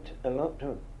learnt a lot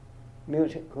of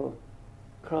musical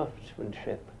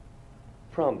craftsmanship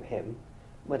from him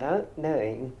without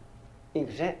knowing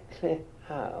exactly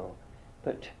how,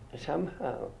 but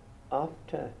somehow,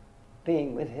 after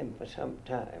being with him for some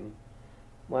time,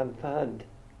 one found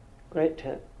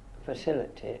greater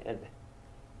facility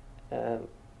and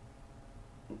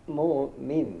more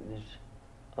means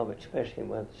of expressing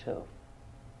oneself,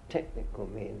 technical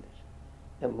means,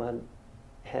 than one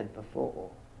had before.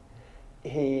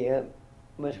 He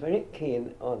was very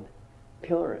keen on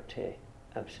purity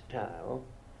of style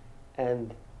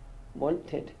and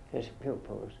wanted his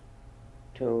pupils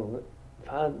to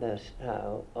found their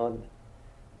style on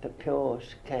the pure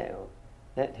scale,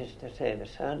 that is to say, the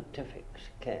scientific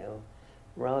scale,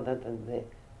 rather than the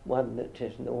one that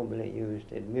is normally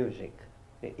used in music,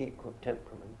 the equal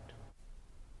temperament.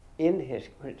 In his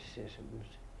criticisms,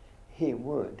 he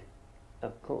would,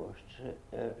 of course,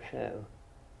 show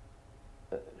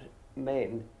the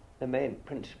main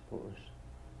principles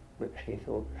which he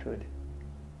thought should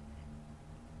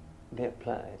be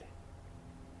applied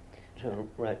to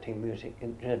writing music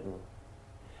in general.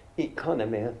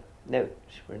 Economy of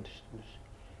notes, for instance,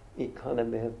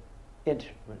 economy of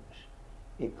instruments,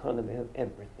 economy of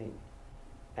everything.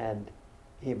 And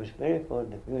he was very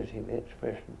fond of using the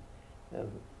expression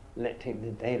of letting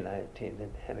the daylight in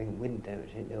and having windows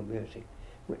in your music,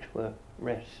 which were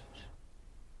rests.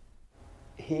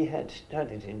 He had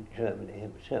studied in Germany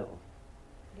himself,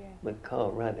 with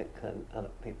Karl Reinick and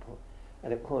other people,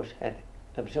 and of course had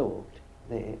absorbed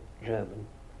the German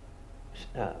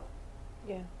style.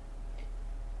 Yeah.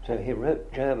 So he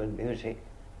wrote German music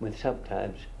with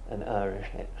sometimes an Irish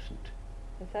accent.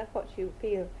 Is that what you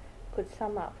feel could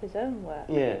sum up his own work?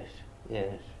 Yes,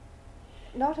 yes.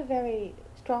 Not a very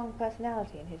strong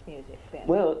personality in his music, then?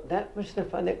 Well, that was the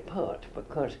funny part,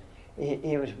 because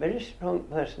he was very strong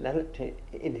personality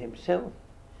in himself,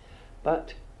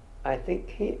 but I think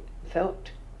he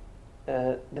felt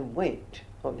the weight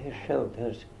on his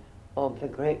shoulders of the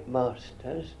great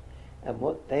masters and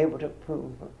what they would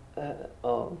approve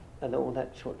of and all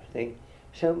that sort of thing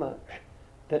so much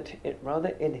that it rather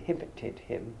inhibited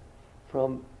him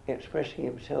from expressing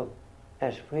himself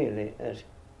as freely as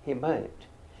he might,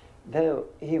 though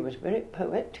he was very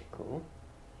poetical,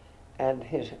 and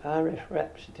his Irish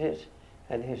rhapsodies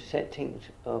and his settings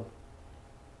of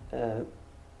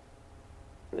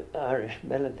Irish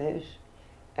melodies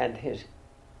and his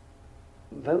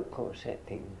vocal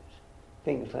settings,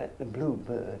 things like the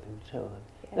Bluebird and so on.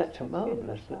 Yes, that's a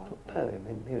marvellous little poem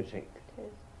in music. It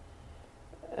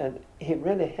is. And he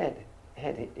really had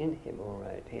it in him all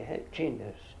right. He had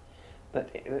genius, but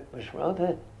it was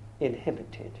rather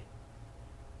inhibited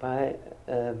by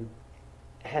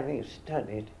having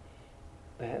studied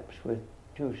perhaps with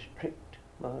too strict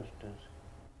masters.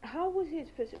 How was his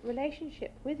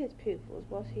relationship with his pupils?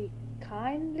 Was he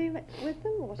kindly with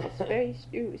them? Was he very,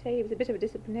 you say he was a bit of a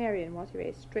disciplinarian, was he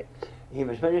very strict? He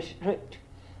was very strict,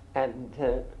 and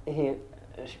he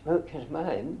spoke his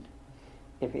mind.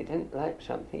 If he didn't like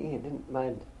something, he didn't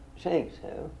mind saying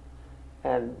so.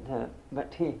 And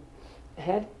but he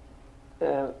had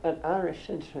an Irish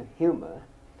sense of humour,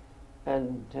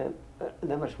 and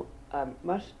there was, I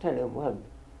must tell you one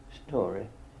story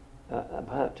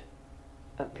about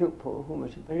a pupil who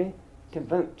was very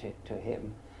devoted to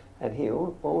him, and he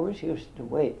always used to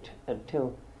wait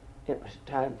until it was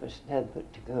time for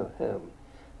Stanford to go home,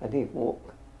 and he'd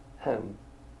walk home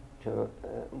to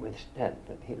with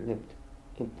Stanford. He lived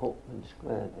in Portman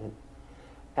Square then.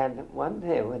 And one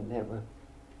day when they were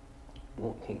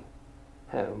walking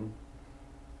home,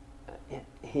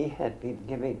 he had been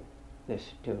giving this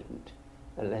student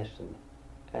a lesson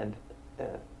and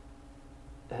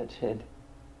had said,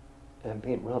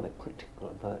 been rather critical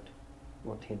about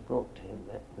what he'd brought to him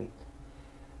that week.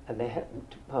 And they happened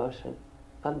to pass an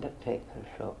undertaker's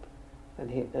shop,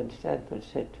 and Stanford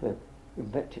said to him, "You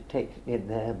better take it in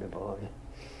there, my boy."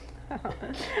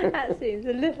 That seems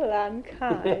a little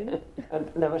unkind.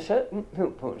 And there were certain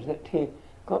pupils that he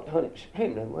got on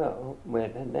extremely well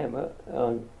with, and they were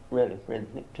on really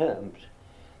friendly terms.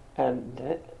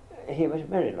 And he was a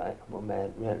very likeable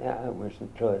man, really. I always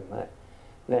enjoyed my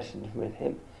lessons with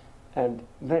him, and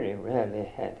very rarely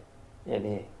had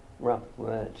any rough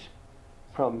words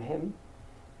from him.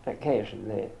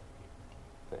 Occasionally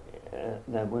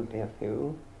there would be a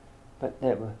few, but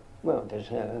they were well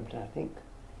deserved, I think.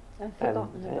 I've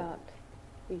forgotten about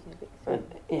reading a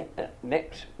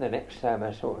bit. The next time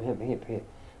I saw him, he'd be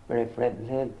very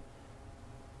friendly. And,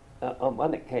 on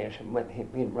one occasion, when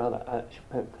he'd been rather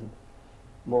outspoken,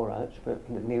 more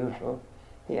outspoken than usual,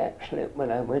 he actually, when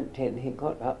I went in, he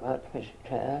got up out of his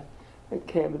chair and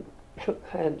came and shook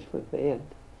hands with me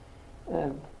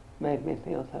and made me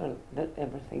feel that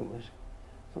everything was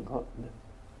forgotten.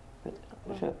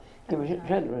 So he was a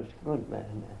generous, good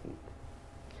man, I think.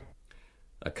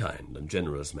 A kind and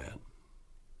generous man.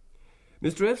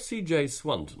 Mr. F.C.J.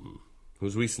 Swanton,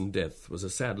 whose recent death was a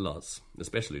sad loss,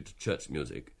 especially to church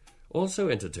music, also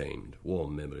entertained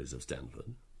warm memories of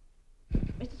Stanford.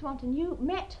 Mr. Swanton, you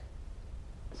met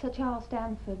Sir Charles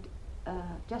Stanford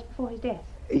just before his death.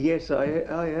 Yes, I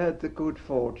had the good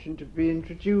fortune to be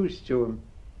introduced to him.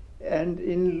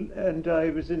 And I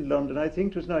was in London, I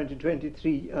think it was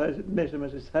 1923, I met him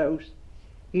at his house.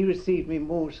 He received me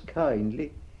most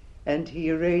kindly, and he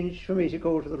arranged for me to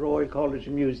go to the Royal College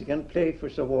of Music and play for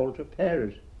Sir Walter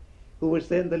Parrott, who was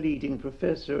then the leading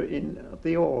professor in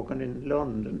the organ in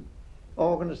London,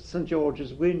 organist at St.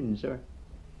 George's, Windsor.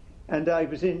 And I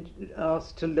was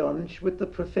asked to lunch with the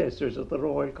professors of the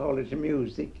Royal College of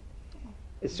Music.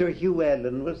 Sir Hugh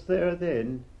Allen was there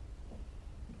then,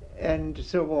 and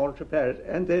Sir Walter Parrott.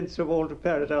 And then Sir Walter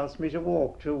Parrott asked me to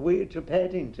walk to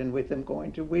Paddington with him,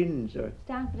 going to Windsor.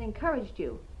 Stanford encouraged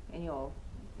you in your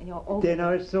organ. Then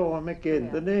I saw him again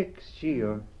the next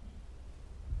year.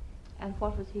 And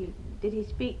what was he? Did he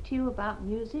speak to you about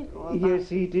music? Or Yes,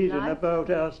 he did, life? and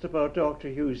asked about Dr.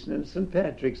 Hewson and St.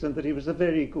 Patrick's, and that he was a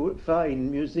very good,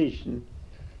 fine musician.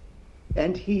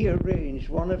 And he arranged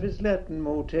one of his Latin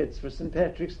motets for St.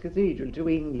 Patrick's Cathedral to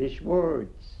English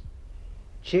words.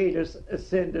 Caelus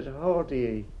ascended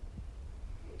Hodie.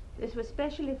 This was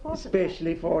specially for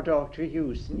Especially for Dr.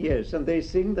 Hewson, yes, and they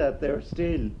sing that there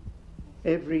still,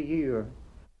 every year.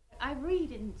 I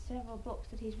read in several books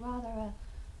that he was rather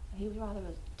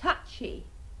a touchy,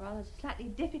 rather slightly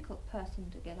difficult person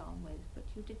to get on with, but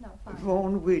you did not find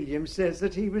Vaughan Williams says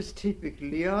that he was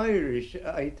typically Irish,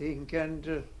 I think,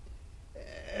 and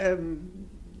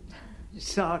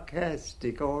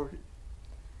sarcastic,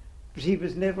 but he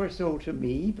was never so to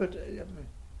me, but...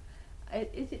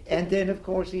 and then, of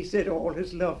course, he said all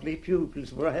his lovely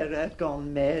pupils had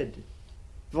gone mad.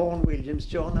 Vaughan Williams,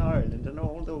 John Ireland, and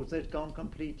all those had gone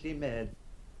completely mad.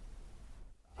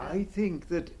 I think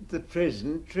that the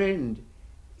present trend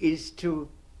is to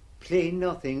play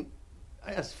nothing,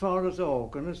 as far as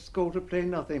organists go, to play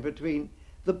nothing between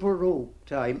the Baroque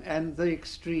time and the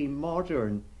extreme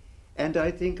modern. And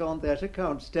I think on that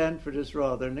account Stanford is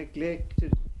rather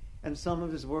neglected, and some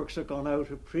of his works are gone out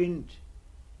of print.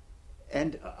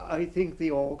 And I think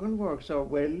the organ works are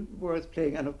well worth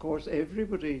playing, and of course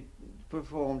everybody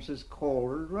performs his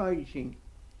choral writing.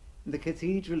 And the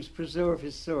cathedrals preserve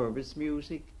his service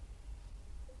music,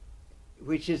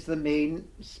 which is the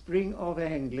mainspring of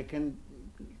Anglican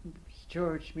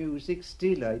church music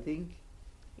still, I think.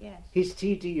 Yes. His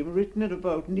Te Deum, written at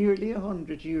about nearly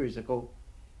 100 years ago,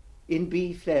 in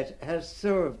B-flat, has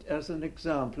served as an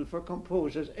example for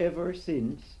composers ever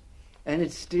since, and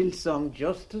it's still sung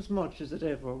just as much as it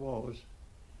ever was.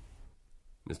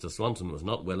 Mr. Swanton was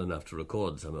not well enough to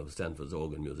record some of Stanford's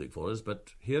organ music for us,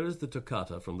 but here is the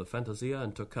toccata from the Fantasia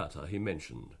and Toccata he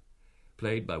mentioned,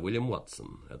 played by William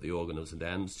Watson at the organ of St.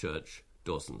 Anne's Church,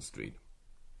 Dawson Street.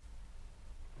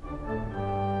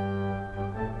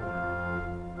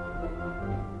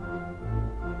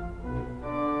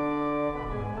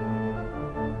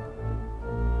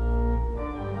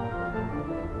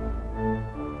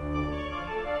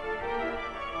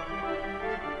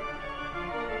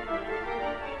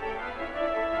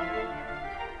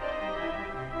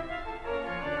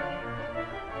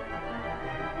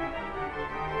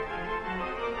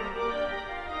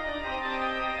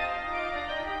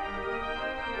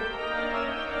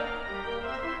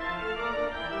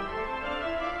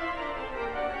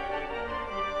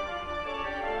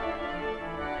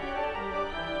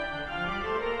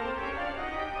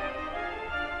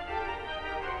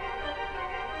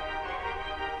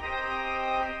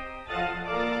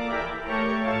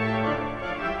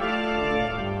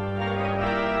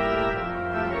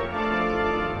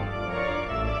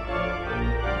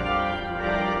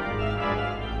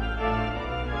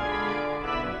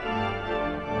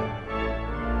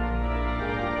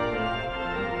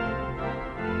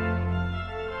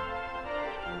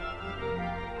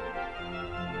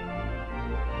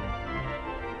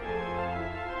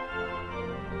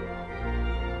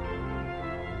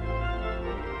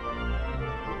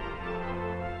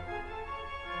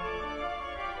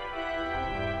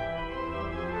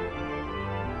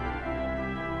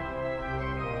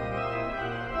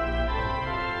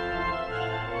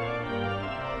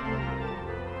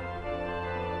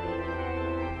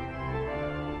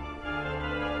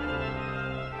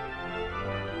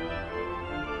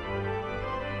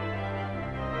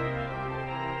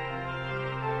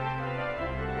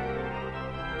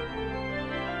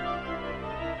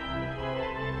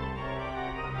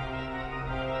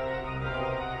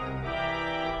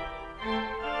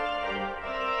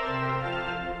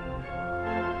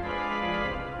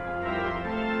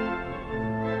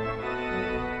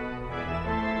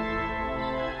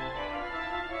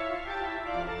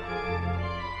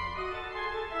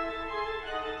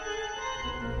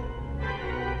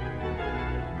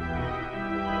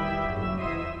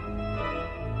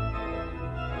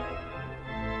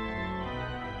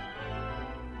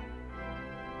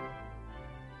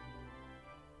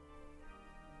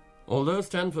 Although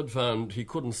Stanford found he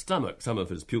couldn't stomach some of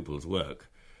his pupils' work,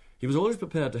 he was always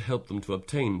prepared to help them to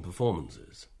obtain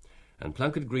performances. And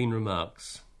Plunkett Green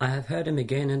remarks, I have heard him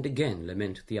again and again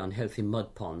lament the unhealthy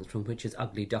mud ponds from which his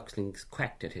ugly ducklings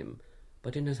quacked at him,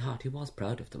 but in his heart he was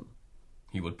proud of them.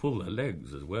 He would pull their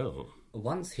legs as well.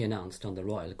 Once he announced on the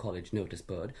Royal College notice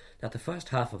board that the first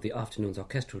half of the afternoon's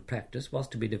orchestral practice was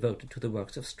to be devoted to the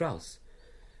works of Strauss.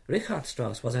 Richard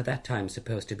Strauss was at that time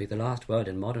supposed to be the last word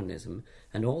in modernism,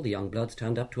 and all the young bloods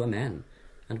turned up to a man,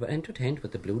 and were entertained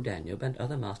with the Blue Danube and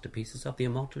other masterpieces of the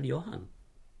immortal Johann.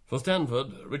 For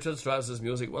Stanford, Richard Strauss's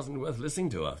music wasn't worth listening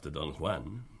to after Don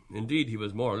Juan. Indeed, he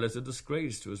was more or less a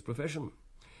disgrace to his profession.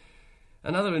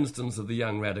 Another instance of the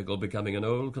young radical becoming an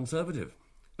old conservative.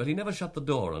 But he never shut the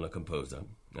door on a composer,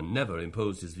 and never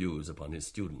imposed his views upon his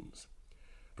students.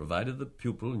 Provided the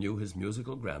pupil knew his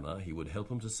musical grammar, he would help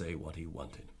him to say what he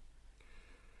wanted.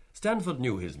 Stanford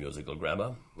knew his musical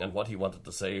grammar, and what he wanted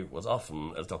to say was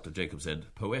often, as Dr. Jacob said,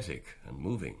 poetic and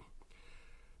moving.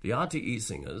 The RTE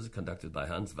singers, conducted by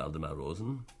Hans Waldemar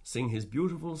Rosen, sing his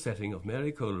beautiful setting of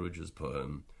Mary Coleridge's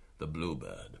poem, The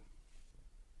Bluebird.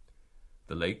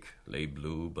 The lake lay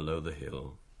blue below the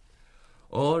hill.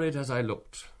 O'er it as I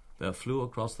looked, there flew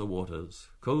across the waters,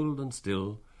 cold and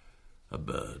still, a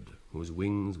bird whose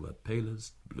wings were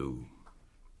palest blue.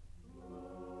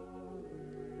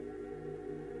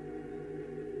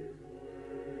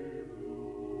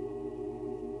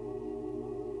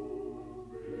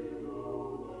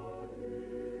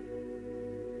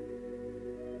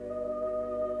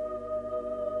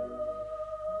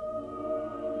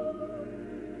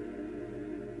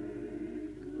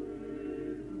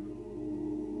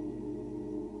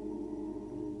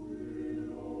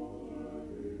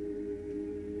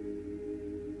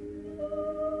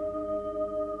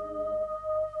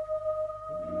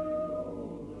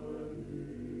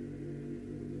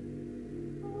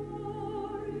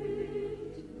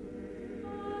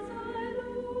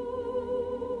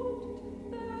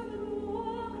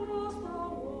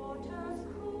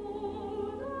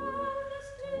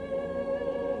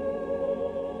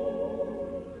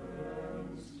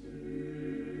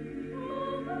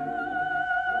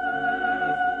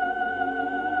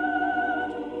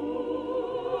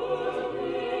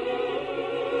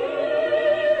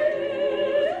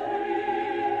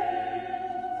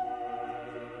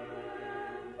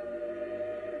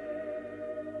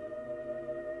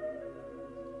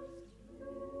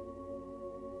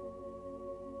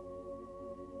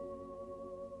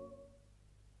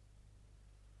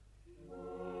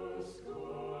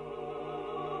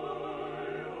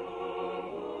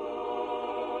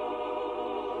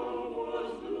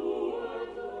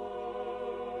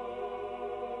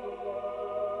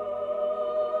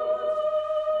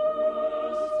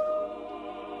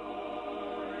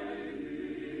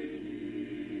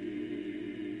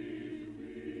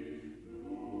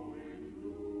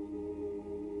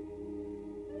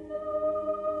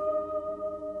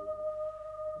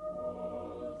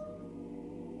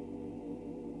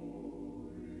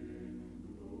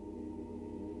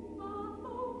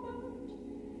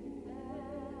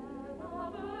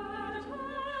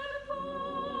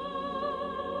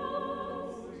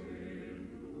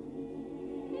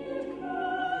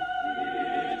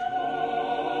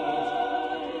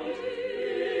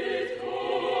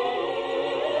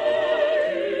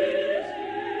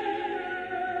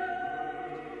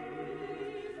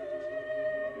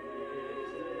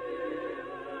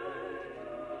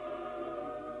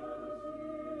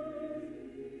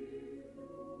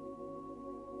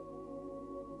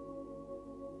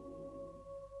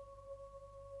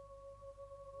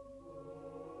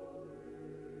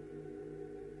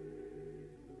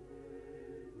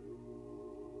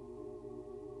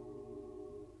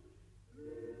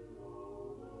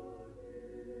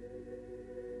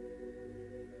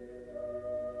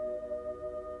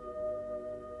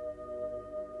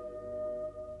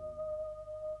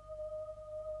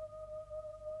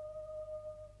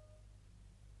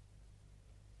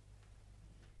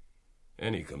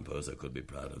 Any composer could be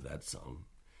proud of that song.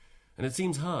 And it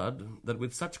seems hard that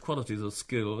with such qualities of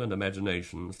skill and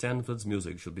imagination, Stanford's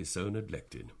music should be so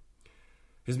neglected.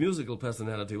 His musical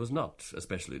personality was not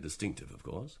especially distinctive, of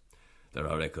course. There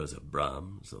are echoes of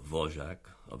Brahms, of Dvorak,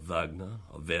 of Wagner,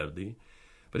 of Verdi,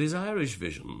 but his Irish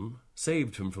vision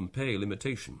saved him from pale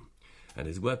imitation, and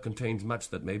his work contains much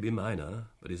that may be minor,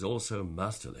 but is also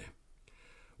masterly.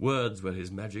 Words were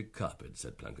his magic carpet,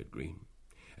 said Plunkett Green,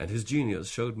 and his genius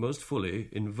showed most fully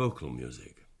in vocal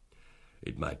music.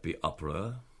 It might be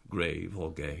opera, grave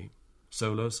or gay,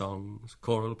 solo songs,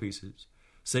 choral pieces,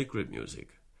 sacred music,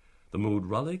 the mood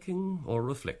rollicking or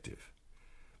reflective.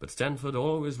 but Stanford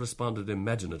always responded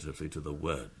imaginatively to the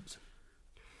words.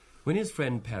 When his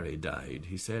friend Parry died,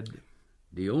 he said,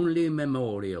 "The only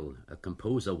memorial a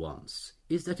composer wants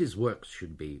is that his works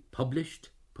should be published,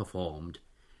 performed,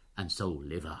 and so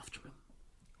live after him."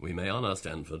 We may honour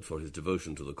Stanford for his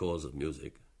devotion to the cause of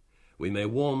music. We may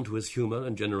warm to his humour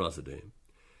and generosity,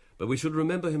 but we should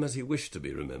remember him as he wished to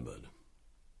be remembered,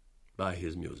 by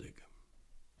his music.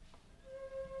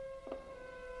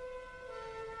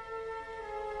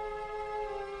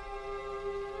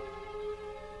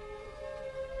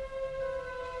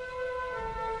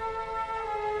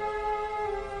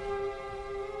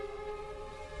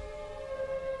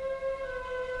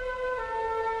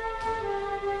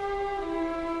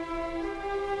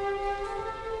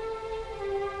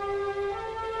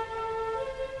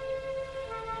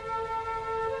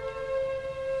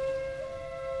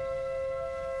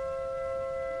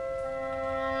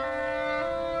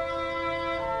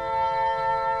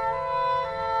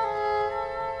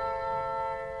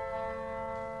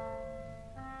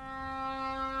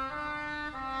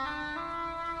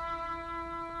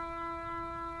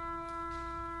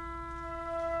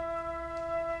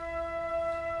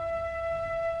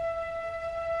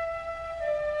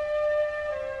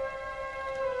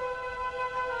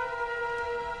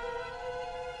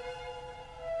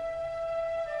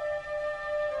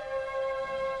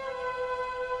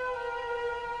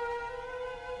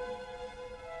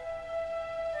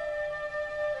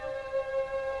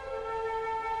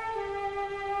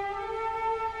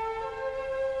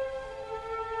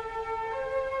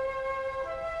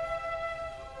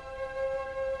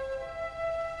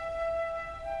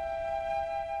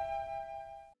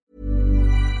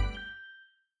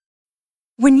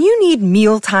 When you need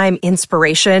mealtime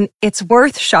inspiration, it's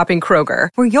worth shopping Kroger,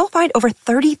 where you'll find over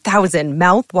 30,000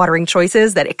 mouth-watering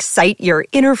choices that excite your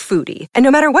inner foodie. And no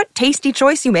matter what tasty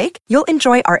choice you make, you'll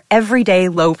enjoy our everyday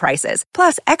low prices,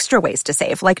 plus extra ways to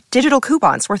save, like digital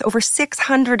coupons worth over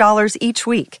 $600 each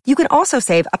week. You can also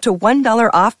save up to $1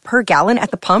 off per gallon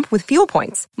at the pump with fuel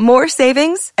points. More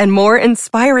savings and more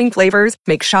inspiring flavors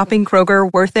make shopping Kroger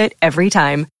worth it every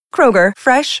time. Kroger,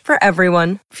 fresh for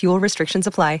everyone. Fuel restrictions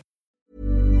apply.